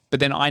 But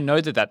then I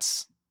know that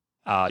that's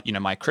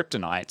my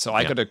kryptonite. So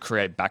I got to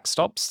create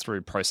backstops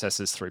through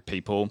processes, through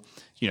people,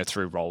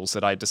 through roles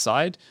that I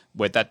decide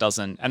where that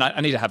doesn't, and I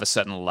need to have a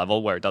certain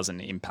level where it doesn't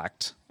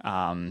impact,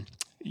 doesn't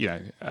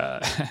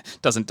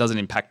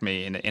impact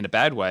me in a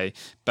bad way.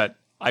 But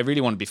I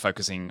really want to be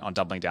focusing on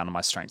doubling down on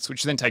my strengths,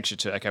 which then takes you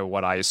to, okay, well,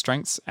 what are your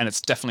strengths? And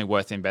it's definitely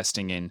worth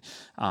investing in,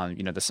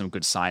 there's some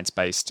good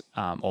science-based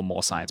or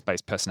more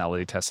science-based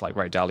personality tests. Like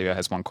Ray Dalio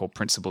has one called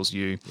Principles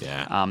U.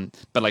 Yeah.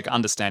 But like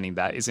understanding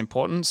that is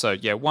important. So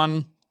yeah,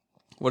 1,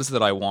 what is it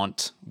that I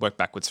want? Work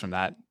backwards from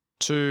that.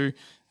 2,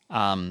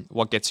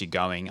 what gets you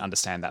going?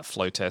 Understand that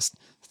flow test.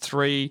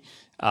 3,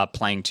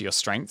 playing to your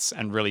strengths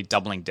and really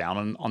doubling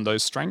down on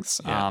those strengths.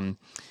 Yeah.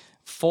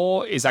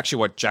 4 is actually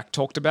what Jack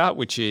talked about,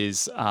 which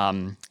is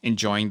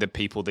enjoying the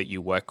people that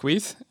you work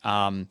with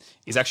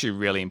is actually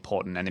really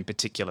important, and in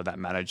particular that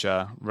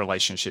manager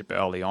relationship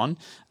early on.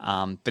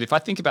 But if I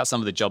think about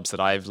some of the jobs that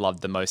I've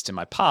loved the most in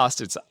my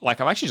past, it's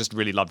like I've actually just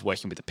really loved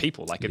working with the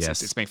people. Like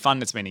it's been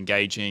fun, it's been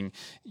engaging.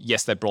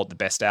 Yes, they brought the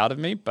best out of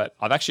me, but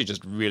I've actually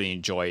just really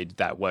enjoyed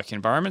that work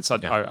environment. So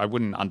I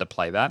wouldn't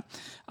underplay that.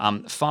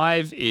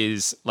 5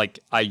 is like,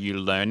 are you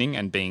learning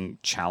and being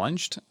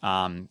challenged?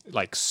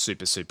 Like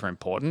super, super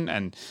important.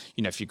 And,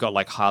 if you've got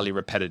like highly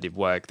repetitive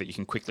work that you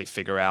can quickly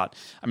figure out,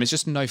 I mean, it's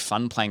just no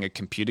fun playing a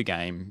computer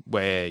game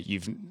where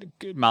you've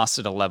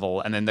mastered a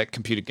level and then that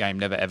computer game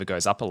never ever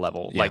goes up a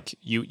level. Yeah. Like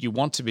you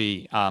want to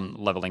be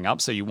leveling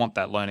up. So you want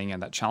that learning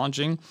and that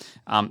challenging.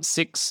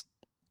 6,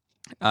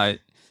 are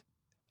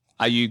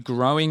you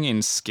growing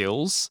in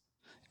skills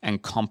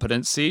and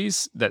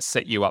competencies that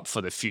set you up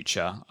for the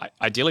future?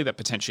 Ideally, that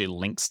potentially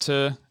links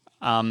to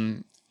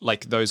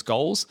like those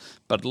goals,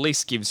 but at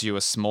least gives you a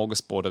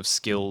smorgasbord of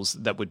skills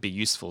that would be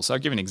useful. So I'll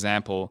give an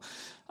example.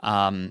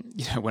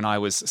 When I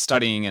was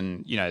studying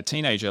and, a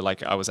teenager,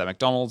 like I was at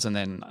McDonald's, and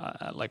then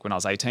like when I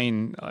was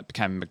 18, I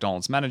became a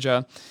McDonald's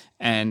manager,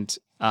 and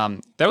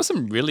there were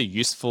some really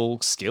useful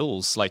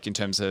skills, like in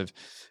terms of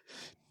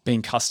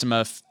being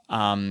customer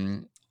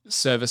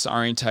service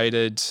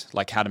orientated,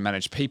 like how to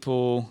manage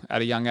people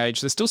at a young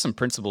age. There's still some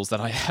principles that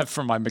I have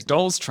from my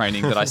McDonald's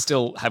training that I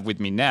still have with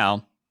me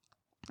now.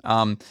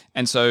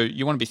 And so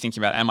you want to be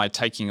thinking about, am I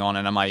taking on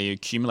and am I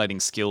accumulating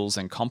skills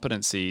and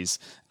competencies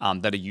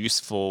that are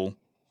useful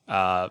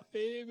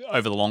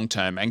over the long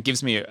term, and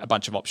gives me a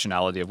bunch of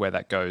optionality of where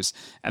that goes.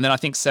 And then I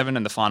think 7,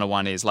 and the final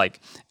one, is like,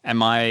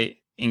 am I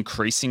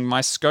increasing my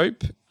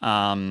scope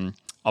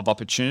of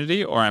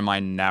opportunity, or am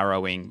I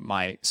narrowing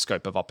my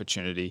scope of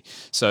opportunity?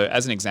 So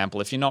as an example,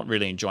 if you're not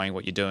really enjoying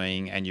what you're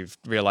doing and you've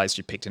realized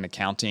you picked an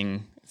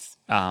accounting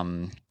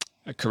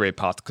a career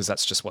path because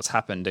that's just what's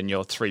happened, and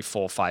you're 3,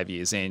 4, 5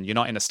 years in, you're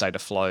not in a state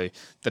of flow,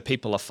 the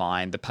people are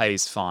fine, the pay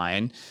is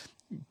fine,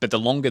 but the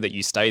longer that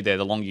you stay there,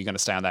 the longer you're going to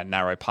stay on that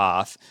narrow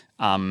path.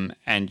 And,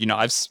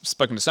 I've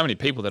spoken to so many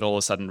people that all of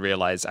a sudden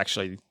realize,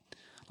 actually,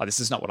 like,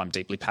 this is not what I'm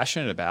deeply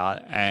passionate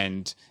about.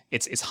 And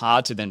it's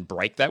hard to then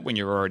break that when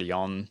you're already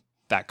on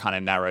that kind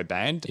of narrow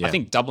band. Yeah. I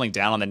think doubling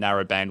down on the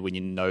narrow band when you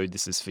know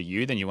this is for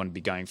you, then you want to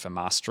be going for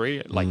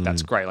mastery. Like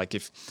that's great. Like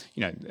if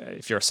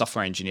you're a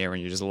software engineer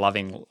and you're just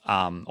loving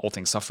all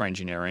things software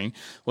engineering,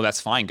 well, that's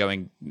fine.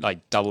 Going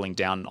like doubling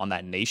down on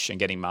that niche and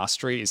getting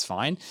mastery is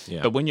fine.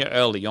 Yeah. But when you're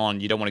early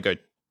on, you don't want to go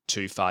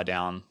too far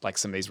down like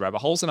some of these rabbit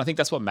holes. And I think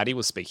that's what Maddie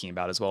was speaking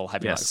about as well,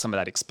 having like some of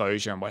that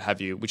exposure and what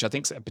have you, which I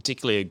think is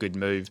particularly a good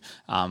move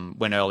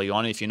when early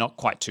on, if you're not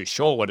quite too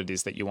sure what it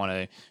is that you want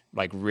to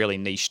like really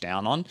niche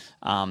down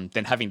on,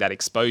 then having that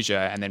exposure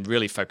and then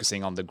really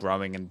focusing on the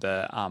growing and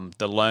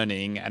the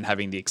learning and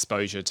having the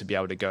exposure to be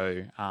able to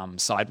go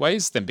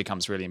sideways then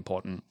becomes really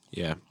important.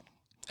 Yeah.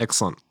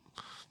 Excellent.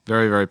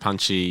 Very, very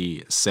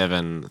punchy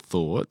 7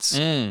 thoughts.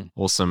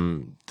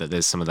 Awesome that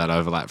there's some of that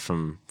overlap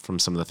from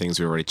some of the things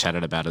we already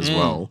chatted about as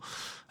well.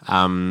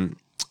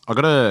 I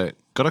got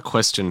a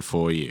question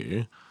for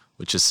you,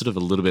 which is sort of a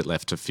little bit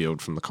left of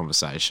field from the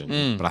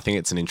conversation, but I think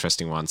it's an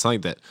interesting one. Something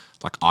that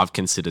like I've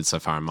considered so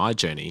far in my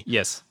journey.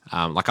 Yes.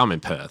 Like I'm in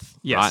Perth.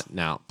 Yes. Right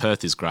now,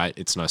 Perth is great.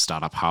 It's no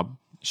startup hub.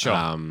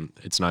 Sure.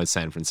 It's no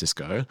San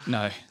Francisco.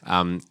 No.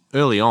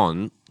 Early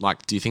on,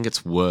 like, do you think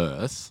it's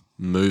worth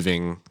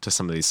moving to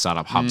some of these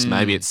startup hubs?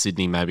 Maybe it's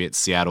Sydney, maybe it's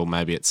Seattle,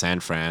 maybe it's San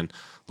Fran.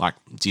 Like,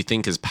 do you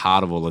think as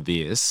part of all of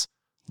this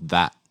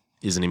that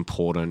is an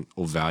important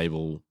or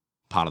valuable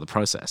part of the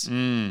process?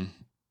 I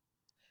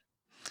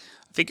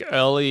think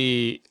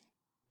early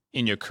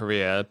in your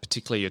career,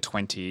 particularly your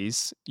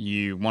 20s,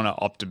 you want to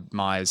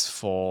optimize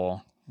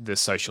for the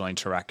social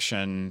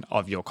interaction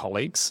of your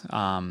colleagues.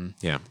 Some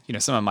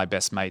of my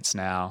best mates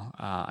now,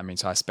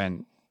 so I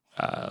spent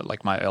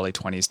like my early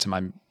 20s to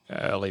my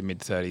early mid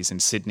 30s in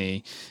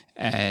Sydney,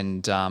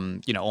 and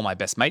all my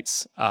best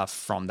mates are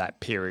from that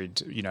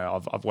period,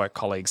 of work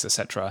colleagues,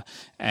 etc.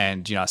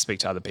 And I speak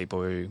to other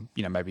people who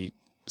maybe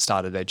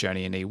started their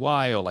journey in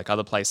EY or like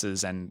other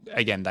places, and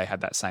again they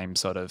had that same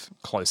sort of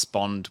close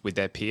bond with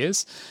their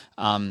peers.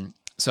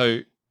 So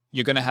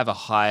you're going to have a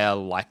higher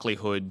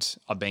likelihood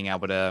of being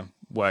able to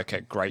work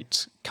at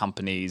great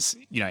companies,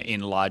 in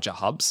larger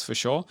hubs for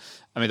sure.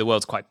 I mean, the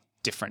world's quite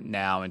different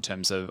now in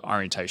terms of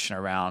orientation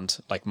around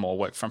like more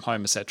work from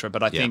home, etc.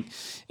 But I think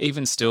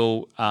even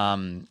still,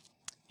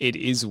 it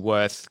is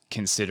worth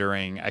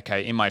considering,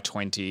 okay, in my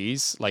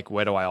 20s, like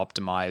where do I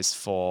optimize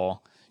for,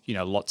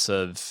 lots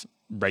of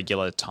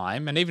regular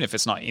time? And even if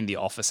it's not in the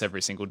office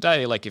every single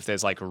day, like if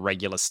there's like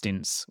regular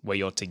stints where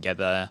you're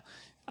together,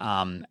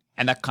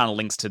 and that kind of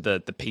links to the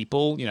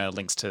people,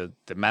 links to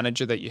the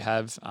manager that you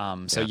have.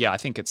 I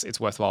think it's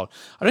worthwhile.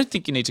 I don't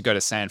think you need to go to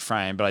San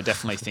Fran, but I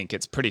definitely think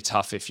it's pretty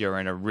tough if you're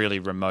in a really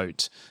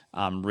remote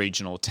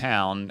regional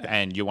town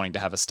and you're wanting to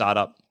have a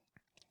startup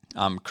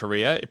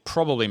career. It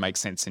probably makes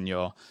sense in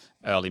your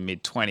early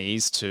mid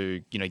 20s to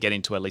get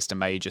into at least a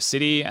major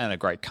city and a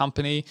great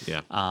company.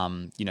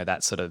 That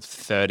sort of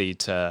 30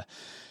 to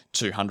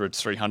 200,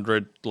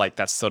 300, like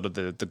that's sort of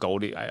the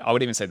Goldie. I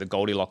would even say the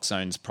Goldilocks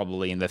zone's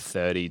probably in the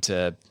 30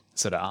 to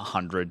sort of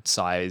 100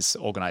 size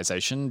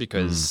organization,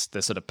 because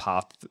they're sort of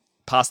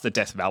past the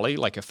death valley,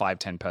 like a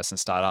 5-10 person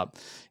startup,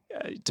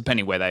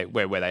 depending where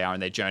they are in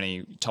their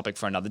journey. Topic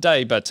for another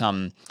day, but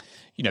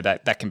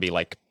that can be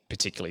like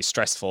particularly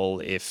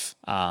stressful if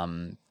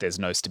there's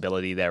no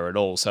stability there at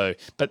all. So,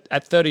 but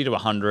at 30 to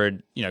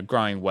 100,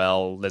 growing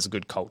well, there's a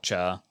good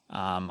culture.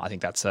 I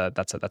think that's a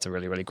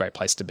really, really great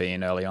place to be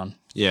in early on.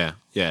 Yeah,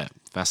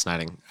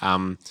 fascinating.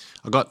 I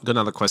got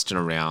another question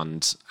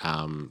around,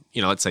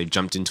 let's say you've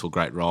jumped into a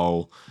great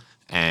role,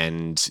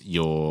 and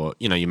you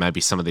maybe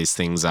some of these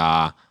things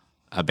are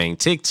being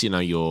ticked.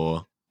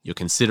 You're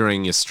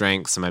considering your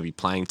strengths and maybe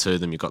playing to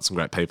them. You've got some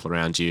great people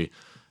around you.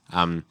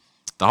 The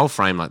whole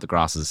frame, like the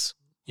grass is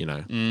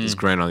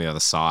green on the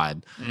other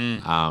side,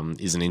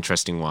 is an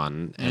interesting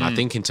one. And I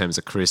think in terms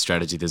of career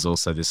strategy, there's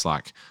also this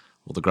like,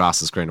 well, the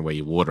grass is greener where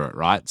you water it,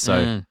 right?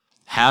 So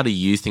how do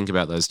you think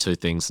about those two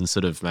things, and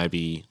sort of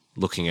maybe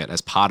looking at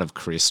as part of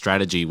career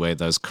strategy where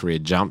those career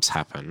jumps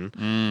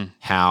happen,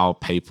 how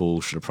people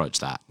should approach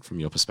that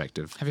from your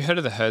perspective? Have you heard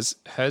of the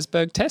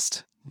Herzberg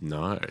test?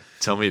 No.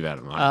 Tell me about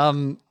it,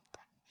 Mike.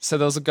 So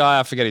there was a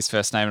guy, I forget his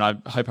first name,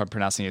 and I hope I'm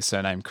pronouncing his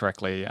surname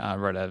correctly. I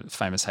wrote a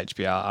famous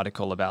HBR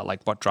article about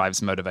like what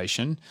drives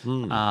motivation.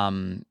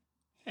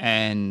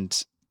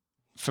 And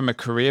from a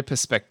career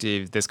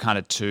perspective, there's kind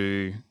of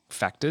two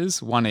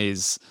factors. One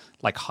is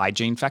like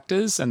hygiene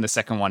factors, and the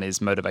second one is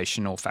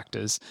motivational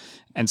factors.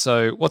 And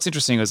so what's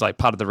interesting is like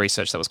part of the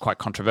research that was quite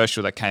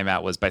controversial that came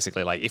out was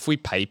basically like, if we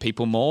pay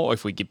people more or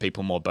if we give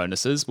people more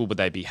bonuses, would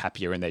they be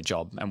happier in their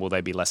job, and will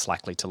they be less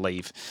likely to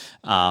leave?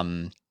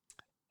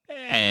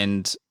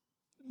 And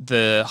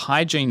the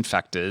hygiene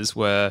factors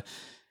were,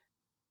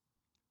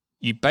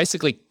 you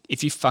basically,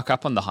 if you fuck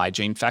up on the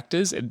hygiene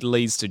factors, it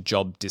leads to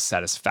job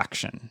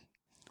dissatisfaction.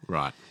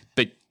 Right.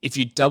 But if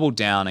you double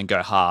down and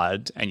go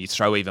hard and you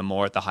throw even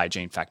more at the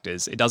hygiene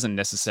factors, it doesn't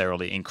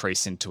necessarily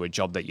increase into a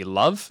job that you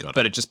love,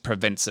 but it just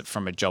prevents it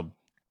from a job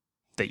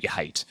that you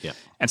hate. Yeah.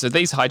 And so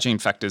these hygiene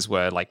factors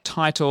were like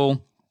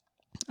title,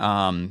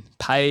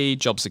 pay,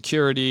 job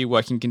security,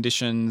 working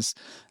conditions,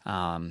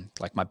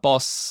 like my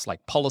boss,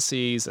 like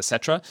policies,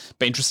 etc.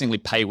 But interestingly,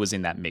 pay was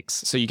in that mix.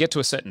 So you get to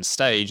a certain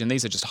stage, and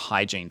these are just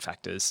hygiene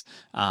factors.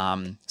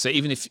 So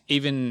even if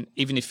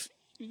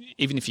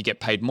you get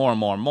paid more and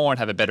more and more and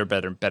have a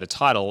better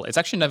title, it's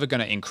actually never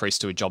going to increase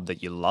to a job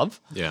that you love,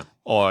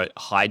 or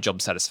high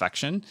job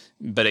satisfaction,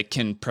 but it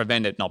can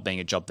prevent it not being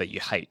a job that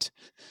you hate.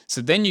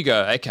 So then you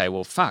go, okay,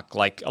 well, fuck.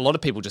 Like a lot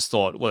of people just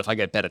thought, well, if I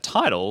get better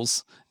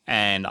titles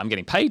and I'm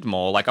getting paid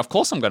more, like of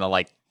course I'm going to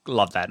like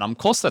love that, and of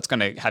course that's going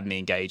to have me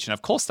engaged, and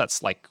of course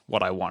that's like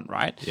what I want,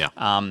 right? Yeah.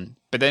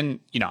 But then,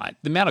 the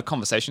amount of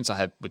conversations I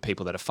have with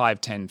people that are 5,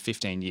 10,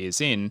 15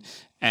 years in,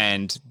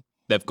 and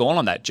they've gone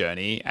on that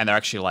journey, and they're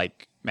actually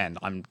like, man,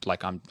 I'm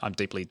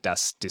deeply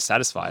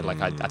dissatisfied.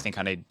 Like I think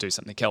I need to do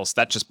something else.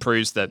 That just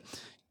proves that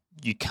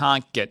you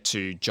can't get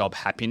to job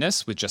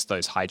happiness with just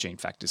those hygiene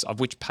factors, of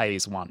which pay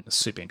is one. It's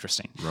super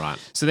interesting. Right.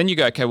 So then you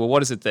go, okay, well,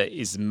 what is it that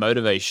is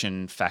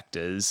motivation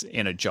factors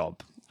in a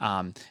job?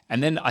 And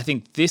then I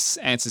think this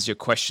answers your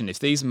question. If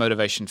these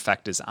motivation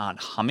factors aren't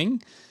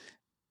humming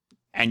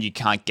and you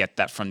can't get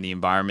that from the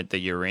environment that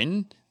you're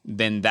in,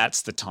 then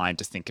that's the time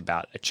to think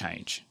about a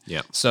change.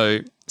 Yeah. So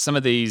some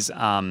of these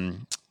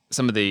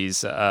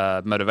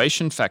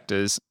motivation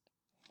factors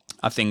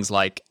are things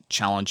like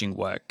challenging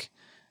work,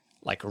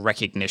 like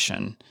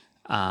recognition.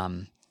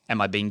 Am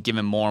I being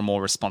given more and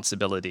more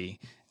responsibility?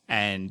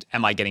 and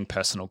am I getting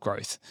personal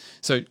growth?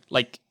 So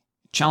like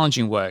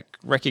challenging work,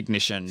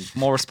 recognition,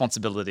 more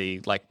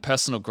responsibility, like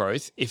personal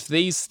growth, if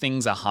these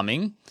things are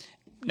humming,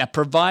 now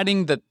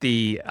providing that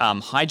the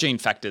hygiene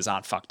factors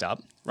aren't fucked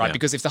up, right? Yeah.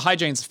 Because if the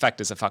hygiene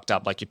factors are fucked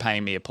up, like you're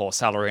paying me a poor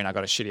salary and I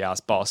got a shitty ass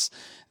boss,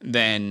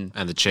 then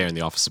And the chair in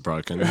the office are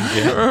broken.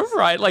 Yeah.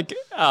 right, like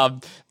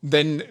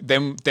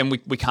then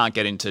we can't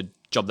get into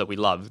job that we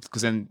love,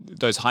 because then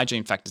those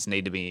hygiene factors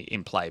need to be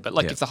in play. But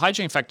like if the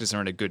hygiene factors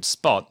are in a good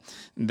spot,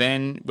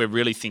 then we're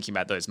really thinking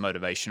about those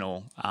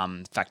motivational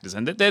factors,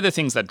 and they're the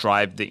things that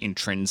drive the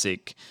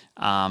intrinsic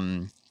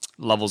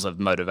levels of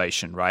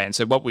motivation, right? And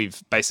so what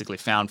we've basically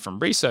found from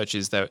research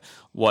is that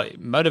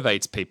what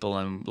motivates people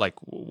and like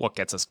what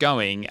gets us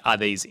going are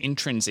these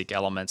intrinsic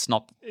elements,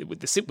 not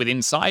they sit within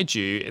inside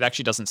you. It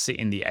actually doesn't sit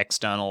in the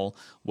external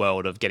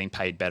world of getting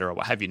paid better or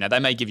what have you. Now they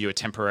may give you a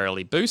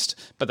temporarily boost,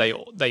 but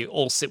they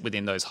all sit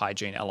within those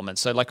hygiene elements.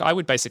 So like I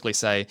would basically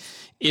say,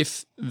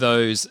 if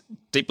those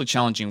deeply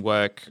challenging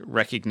work,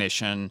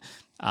 recognition,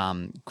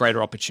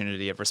 greater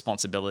opportunity of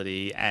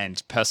responsibility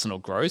and personal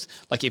growth,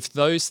 like if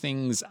those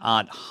things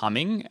aren't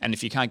humming, and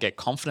if you can't get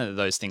confident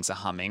that those things are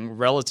humming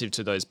relative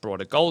to those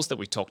broader goals that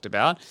we talked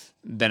about,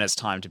 then it's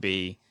time to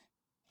be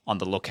on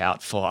the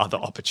lookout for other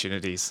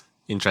opportunities.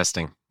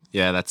 Interesting.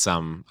 Yeah, that's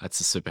a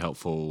super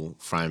helpful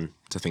frame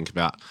to think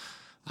about.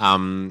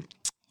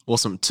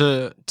 Awesome.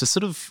 To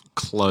sort of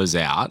close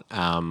out,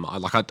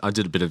 I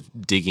did a bit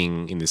of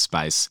digging in this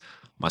space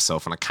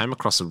myself, and I came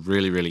across a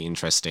really, really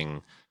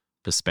interesting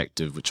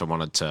perspective, which I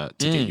wanted to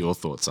get your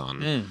thoughts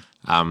on.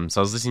 So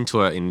I was listening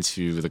to an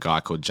interview with a guy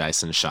called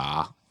Jason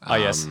Shah,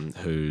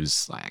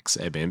 who's like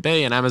ex-Airbnb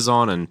and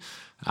Amazon, and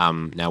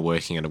now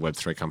working at a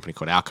Web3 company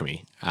called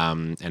Alchemy.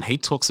 And he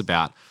talks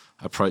about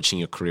approaching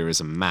your career as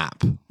a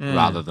map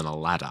rather than a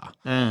ladder.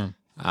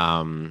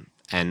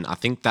 And I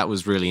think that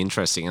was really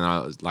interesting. And I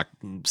was like,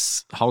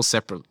 whole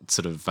separate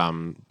sort of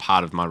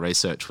part of my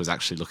research was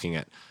actually looking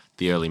at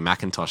the early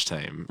Macintosh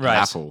team at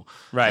Apple.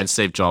 Right. And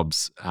Steve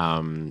Jobs,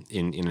 in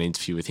an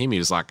interview with him, he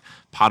was like,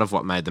 part of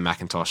what made the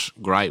Macintosh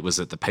great was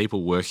that the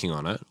people working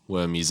on it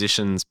were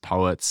musicians,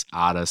 poets,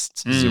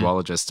 artists,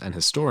 zoologists, and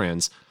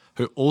historians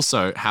who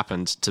also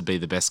happened to be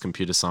the best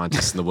computer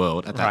scientists in the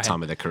world at that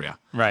time of their career.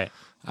 Right.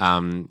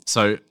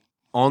 So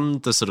on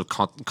the sort of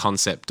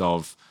concept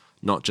of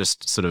not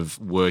just sort of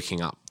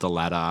working up the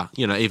ladder,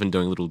 even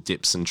doing little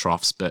dips and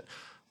troughs, but,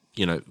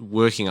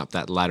 working up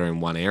that ladder in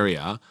one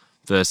area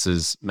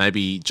versus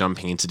maybe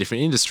jumping into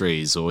different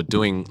industries or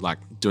doing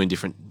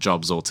different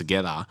jobs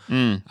altogether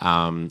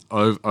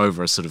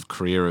over a sort of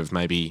career of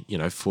maybe,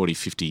 40,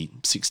 50,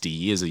 60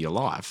 years of your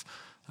life.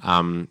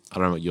 I don't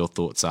know what your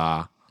thoughts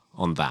are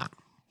on that.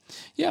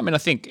 Yeah, I mean, I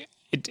think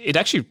it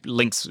actually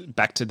links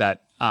back to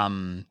that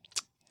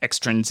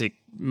extrinsic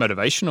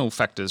motivational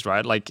factors,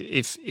 right? Like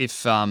if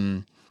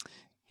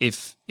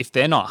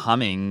they're not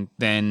humming,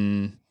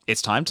 then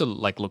it's time to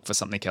like look for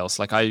something else.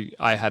 Like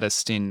I had a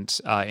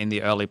stint in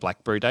the early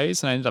BlackBerry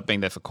days, and I ended up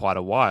being there for quite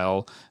a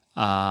while,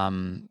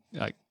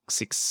 like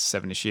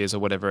 6-7ish years or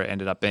whatever it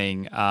ended up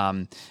being.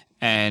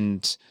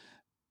 And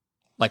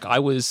like I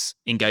was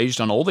engaged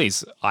on all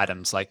these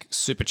items, like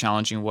super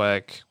challenging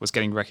work, was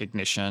getting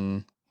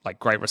recognition, like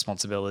great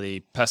responsibility,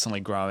 personally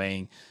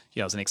growing.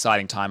 It was an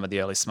exciting time of the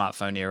early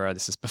smartphone era.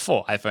 This is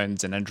before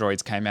iPhones and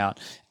Androids came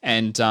out,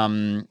 and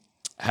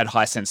had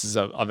high senses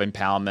of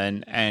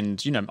empowerment.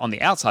 And, on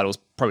the outside, it was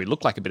probably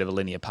looked like a bit of a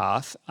linear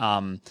path.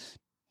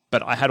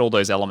 But I had all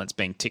those elements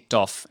being ticked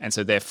off. And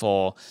so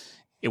therefore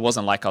it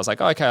wasn't like I was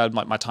like, oh, okay,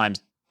 my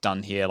time's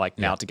done here, like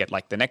now to get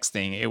like the next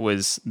thing. It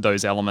was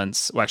those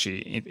elements. Well,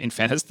 actually, in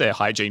fairness, their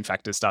hygiene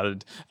factors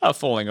started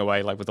falling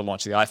away, like with the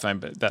launch of the iPhone.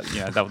 But that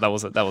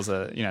that was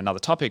another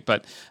topic.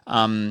 But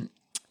I mean,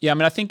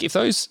 I think if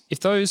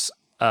those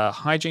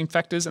hygiene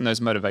factors and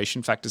those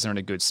motivation factors are in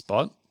a good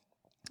spot,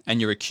 and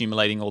you're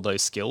accumulating all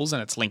those skills,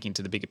 and it's linking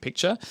to the bigger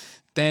picture,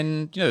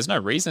 then there's no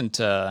reason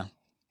to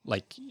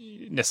like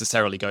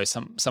necessarily go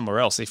somewhere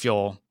else if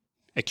you're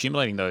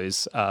accumulating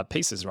those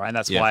pieces, right? And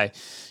that's why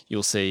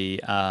you'll see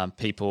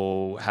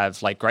people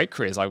have like great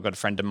careers. I've got a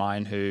friend of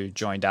mine who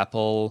joined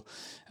Apple.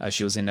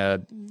 She was in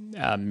her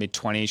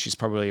mid-20s. She's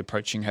probably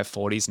approaching her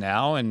 40s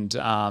now, and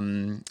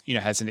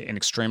has an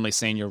extremely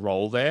senior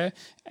role there.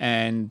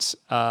 And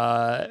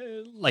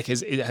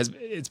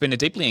it's been a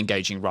deeply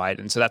engaging ride,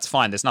 and so that's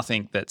fine. There's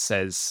nothing that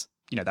says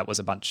that was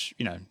a bunch.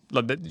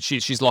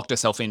 She's locked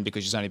herself in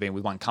because she's only been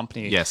with one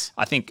company. Yes,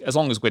 I think as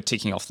long as we're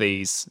ticking off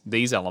these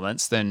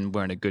elements, then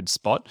we're in a good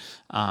spot.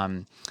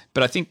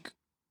 But I think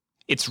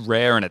it's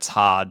rare and it's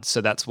hard,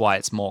 so that's why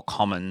it's more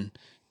common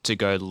to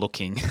go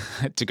looking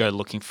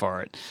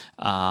for it.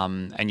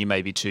 And you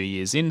may be 2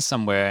 years in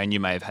somewhere, and you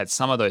may have had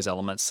some of those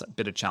elements, a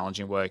bit of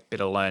challenging work,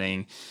 bit of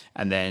learning,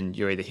 and then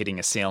you're either hitting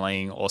a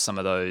ceiling or some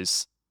of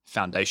those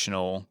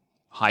foundational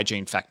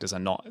hygiene factors are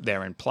not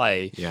there in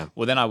play. Yeah.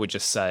 Well, then I would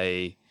just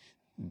say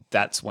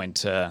that's when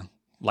to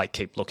like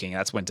keep looking.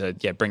 That's when to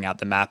bring out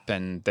the map,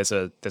 and there's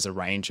a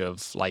range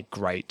of like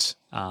great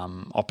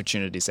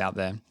opportunities out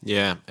there.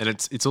 Yeah, and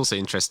it's also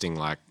interesting,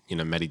 like, you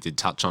know, Maddie did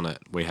touch on it,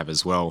 we have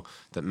as well,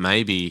 that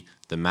maybe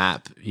the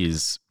map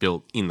is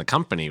built in the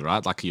company,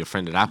 right? Like your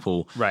friend at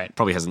Apple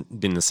probably hasn't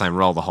been the same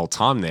role the whole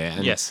time there.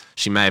 And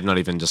she may have not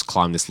even just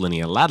climbed this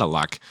linear ladder.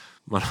 Like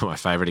one of my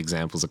favorite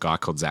examples, a guy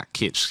called Zach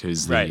Kitch,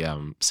 who's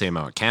the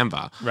CMO at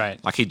Canva.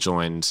 Right. Like he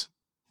joined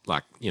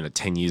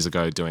 10 years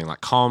ago doing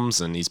like comms,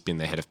 and he's been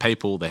the head of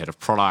people, the head of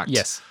product.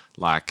 Yes.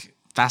 Like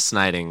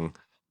fascinating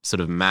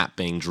sort of map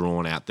being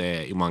drawn out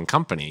there in one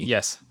company.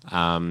 Yes.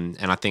 And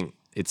I think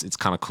it's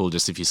kind of cool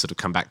just if you sort of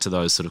come back to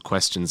those sort of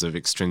questions of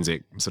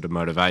extrinsic sort of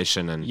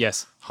motivation and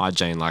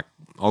hygiene, like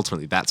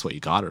ultimately that's what you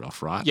guide it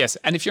off, right? Yes.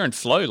 And if you're in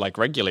flow like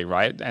regularly,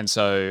 right? And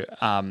so,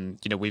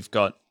 we've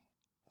got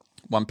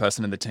one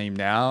person in the team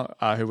now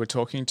who we're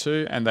talking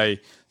to, and they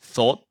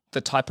thought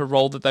the type of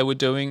role that they were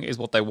doing is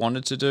what they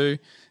wanted to do,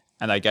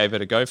 and they gave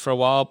it a go for a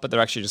while, but they're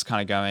actually just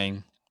kind of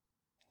going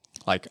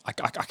like, I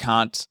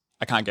can't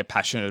get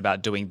passionate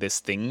about doing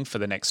this thing for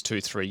the next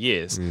 2-3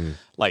 years.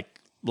 Like,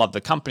 love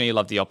the company,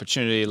 love the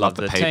opportunity, love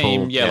the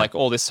team. Yeah, like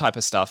all this type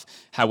of stuff.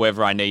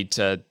 However, I need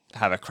to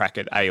have a crack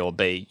at A or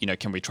B. You know,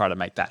 can we try to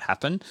make that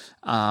happen?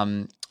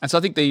 And so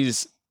I think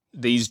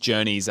these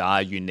journeys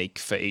are unique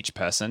for each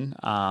person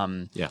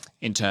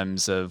in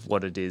terms of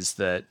what it is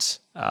that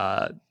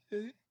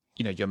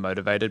you're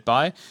motivated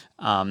by.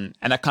 And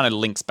that kind of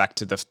links back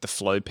to the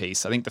flow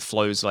piece. I think the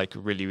flow is like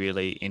really,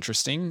 really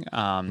interesting.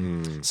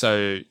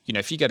 So,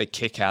 if you get a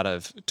kick out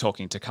of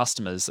talking to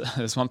customers,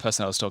 there's one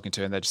person I was talking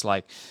to and they're just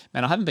like,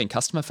 man, I haven't been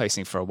customer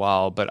facing for a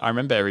while, but I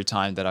remember every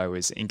time that I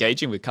was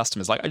engaging with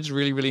customers, like I just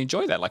really, really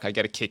enjoy that. Like I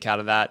get a kick out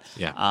of that.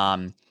 Yeah.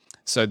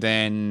 So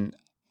then,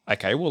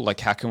 okay, well, like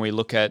how can we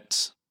look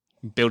at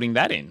building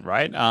that in,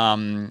 right?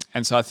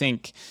 And so I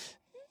think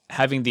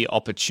having the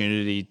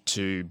opportunity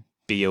to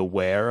be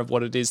aware of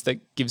what it is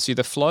that gives you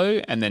the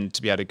flow, and then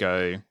to be able to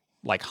go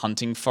like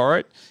hunting for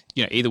it,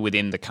 either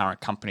within the current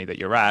company that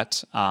you're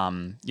at,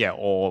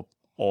 or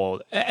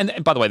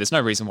and by the way, there's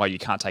no reason why you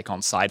can't take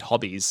on side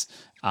hobbies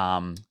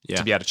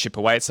to be able to chip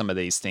away at some of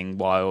these things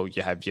while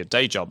you have your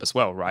day job as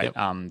well, right?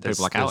 Yep.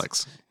 People like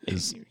Alex.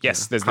 There's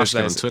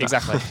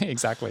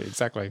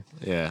exactly.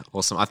 Yeah,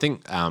 awesome. I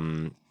think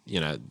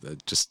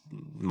just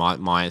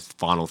my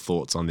final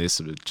thoughts on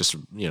this, just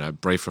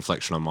brief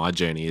reflection on my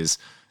journey is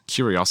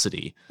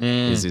curiosity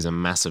is a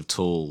massive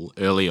tool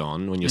early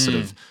on when you're sort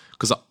of,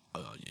 because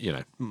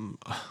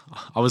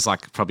I was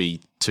like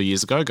probably 2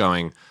 years ago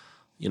going,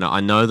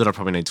 I know that I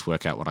probably need to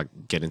work out what I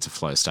get into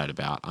flow state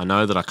about. I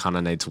know that I kind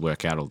of need to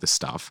work out all this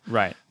stuff.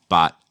 Right.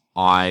 But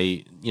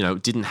I,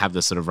 didn't have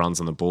the sort of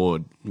runs on the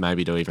board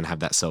maybe to even have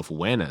that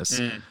self-awareness.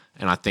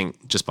 And I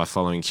think just by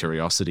following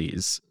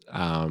curiosities,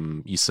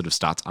 you sort of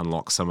start to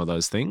unlock some of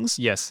those things.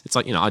 Yes. It's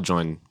like, I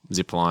joined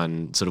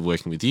Zipline sort of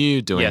working with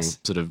you, doing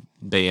sort of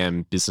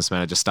BM business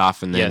manager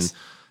stuff. And then,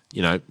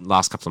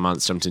 last couple of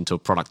months jumped into a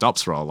product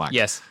ops role, like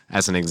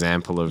as an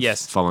example of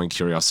following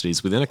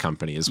curiosities within a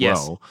company as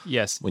well.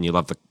 Yes. When you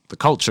love the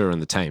culture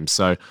and the team.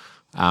 So,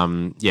 those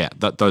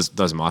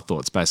are my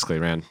thoughts basically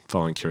around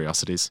following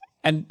curiosities.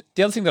 And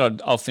the other thing that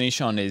I'll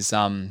finish on is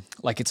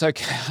it's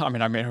okay. I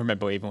mean, I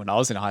remember even when I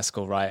was in high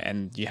school, right?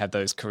 And you had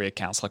those career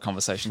counselor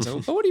conversations.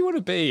 But what do you want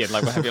to be? And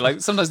like, what have you?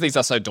 Like, sometimes these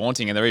are so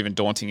daunting, and they're even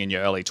daunting in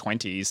your early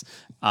 20s.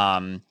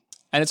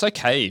 And it's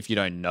okay if you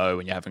don't know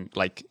and you haven't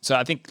So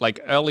I think like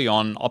early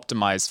on,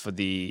 optimize for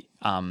the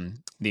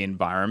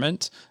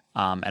environment.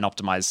 And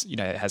optimize,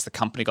 has the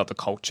company got the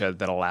culture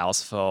that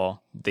allows for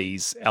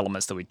these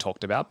elements that we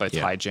talked about, both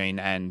hygiene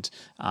and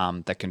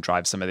that can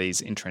drive some of these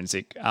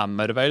intrinsic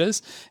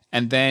motivators.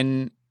 And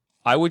then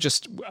I would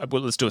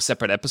let's do a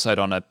separate episode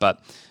on it,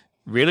 but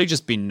really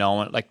just be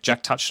known, like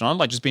Jack touched on,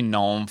 like just be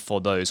known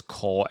for those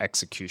core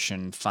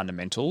execution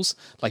fundamentals,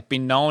 like be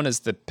known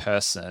as the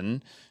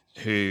person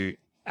who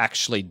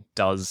actually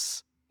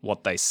does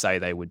what they say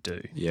they would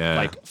do. Yeah.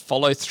 Like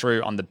follow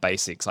through on the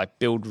basics, like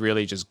build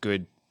really just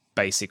good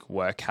basic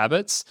work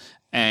habits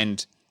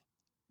and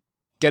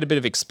get a bit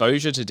of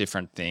exposure to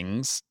different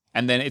things.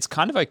 And then it's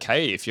kind of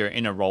okay if you're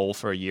in a role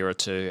for a year or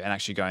two and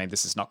actually going,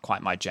 this is not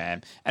quite my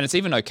jam. And it's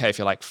even okay if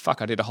you're like,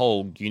 fuck, I did a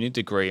whole uni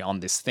degree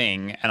on this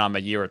thing and I'm a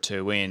year or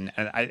two in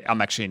and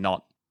I'm actually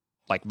not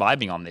like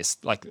vibing on this.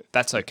 Like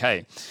that's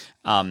okay.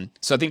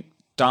 So I think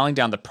dialing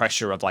down the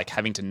pressure of like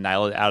having to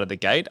nail it out of the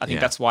gate. I think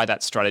that's why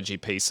that strategy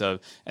piece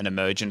of an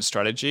emergent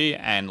strategy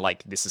and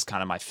like this is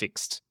kind of my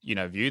fixed,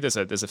 view. There's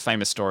a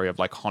famous story of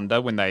like Honda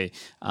when they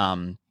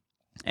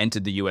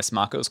entered the US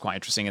market. It was quite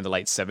interesting in the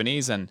late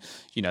 70s, and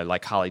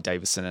like Harley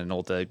Davidson and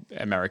all the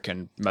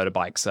American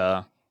motorbikes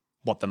are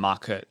what the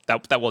market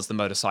that was the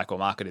motorcycle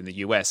market in the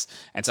US.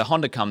 And so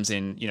Honda comes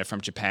in, from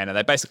Japan, and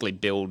they basically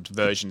build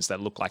versions that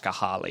look like a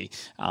Harley,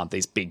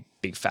 these big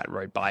fat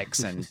road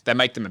bikes, and they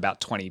make them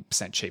about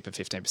 20% cheaper,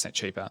 15%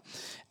 cheaper,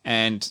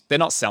 and they're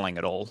not selling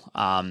at all.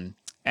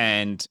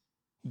 And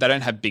they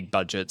don't have big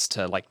budgets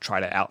to like try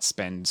to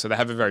outspend. So they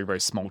have a very, very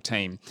small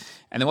team.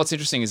 And then what's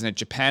interesting is in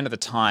Japan at the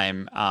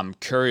time,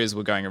 couriers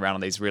were going around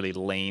on these really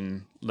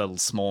lean little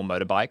small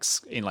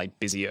motorbikes in like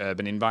busy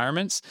urban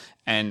environments.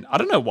 And I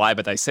don't know why,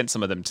 but they sent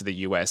some of them to the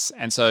US.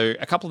 And so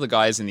a couple of the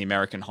guys in the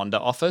American Honda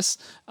office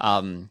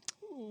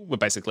were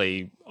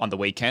basically on the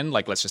weekend,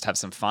 like, let's just have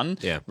some fun.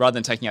 Yeah. Rather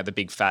than taking out the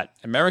big fat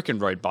American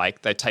road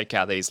bike, they'd take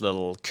out these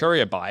little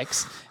courier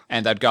bikes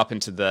and they'd go up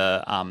into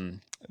the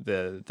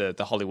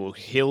Hollywood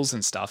Hills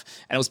and stuff.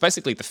 And it was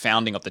basically the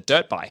founding of the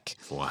dirt bike.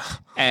 Wow.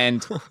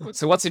 And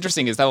so what's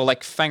interesting is they were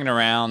like fanging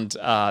around,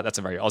 that's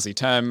a very Aussie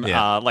term,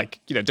 like,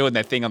 you know, doing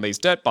their thing on these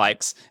dirt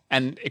bikes.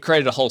 And it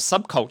created a whole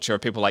subculture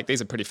of people like,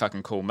 these are pretty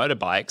fucking cool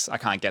motorbikes. I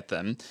can't get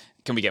them.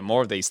 Can we get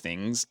more of these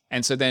things?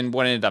 And so then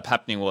what ended up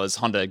happening was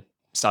Honda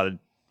started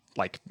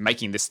like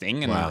making this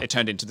thing, and it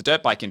turned into the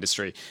dirt bike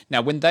industry.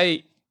 Now, when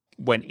they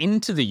went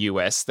into the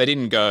US, they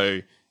didn't go,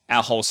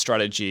 our whole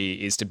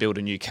strategy is to build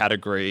a new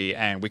category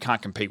and we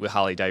can't compete with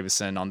Harley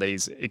Davidson on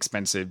these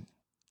expensive,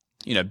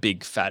 you know,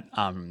 big fat,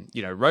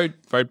 you know, road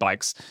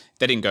bikes.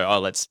 They didn't go, oh,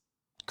 let's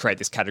create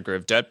this category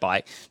of dirt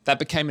bike. That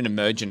became an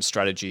emergent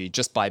strategy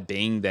just by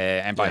being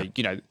there and by,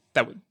 you know,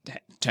 that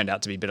turned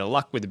out to be a bit of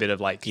luck with a bit of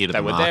like, they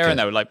were there and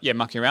they were like,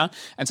 mucking around.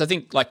 And so I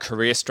think like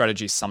career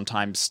strategies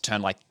sometimes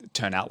turn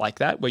out like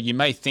that, where you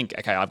may think,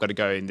 okay, I've got to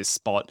go in this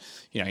spot,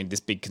 you know, in this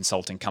big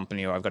consulting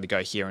company, or I've got to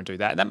go here and do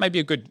that. And that may be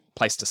a good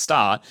place to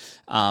start.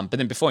 But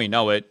then before you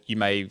know it, you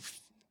may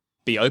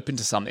be open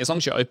to something. As long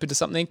as you're open to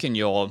something and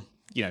you're,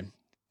 you know,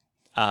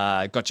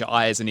 got your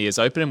eyes and ears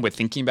open and we're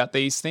thinking about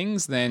these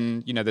things,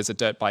 then, you know, there's a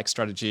dirt bike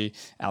strategy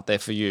out there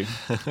for you.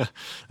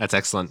 That's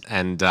excellent.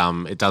 And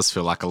it does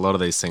feel like a lot of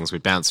these things, we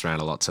bounced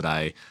around a lot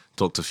today,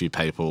 talked to a few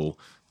people.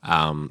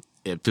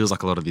 It feels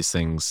like a lot of these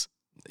things,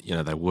 you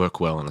know, they work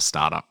well in a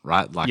startup,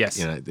 right? Like,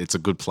 you know, it's a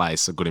good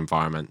place, a good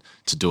environment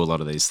to do a lot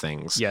of these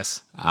things.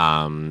 Yes.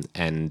 Whatever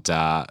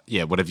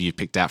you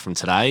picked out from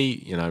today,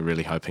 you know,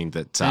 really hoping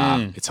that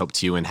it's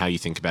helped you in how you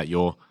think about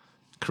your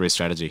career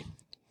strategy.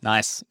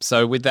 Nice.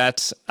 So with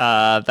that,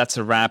 that's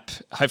a wrap.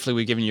 Hopefully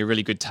we've given you a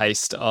really good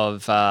taste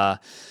of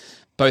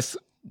both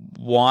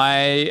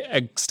why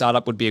a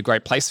startup would be a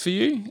great place for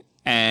you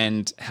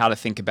and how to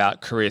think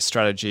about career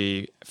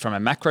strategy from a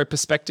macro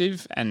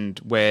perspective, and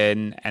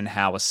when and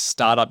how a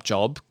startup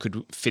job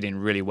could fit in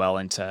really well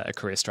into a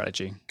career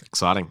strategy.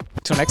 Exciting.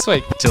 Till next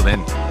week. Till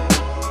then.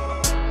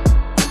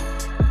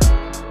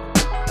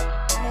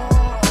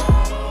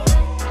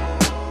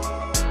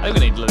 I think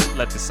we need to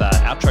let this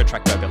outro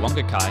track go a bit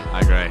longer, Kai. I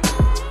agree.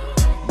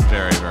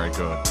 Very, very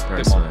good.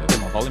 Very smooth. A bit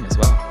more volume as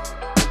well.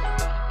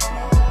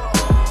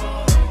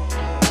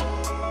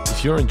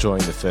 If you're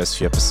enjoying the first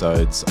few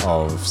episodes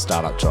of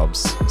Startup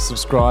Jobs,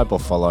 subscribe or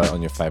follow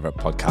on your favourite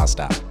podcast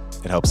app.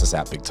 It helps us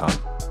out big time.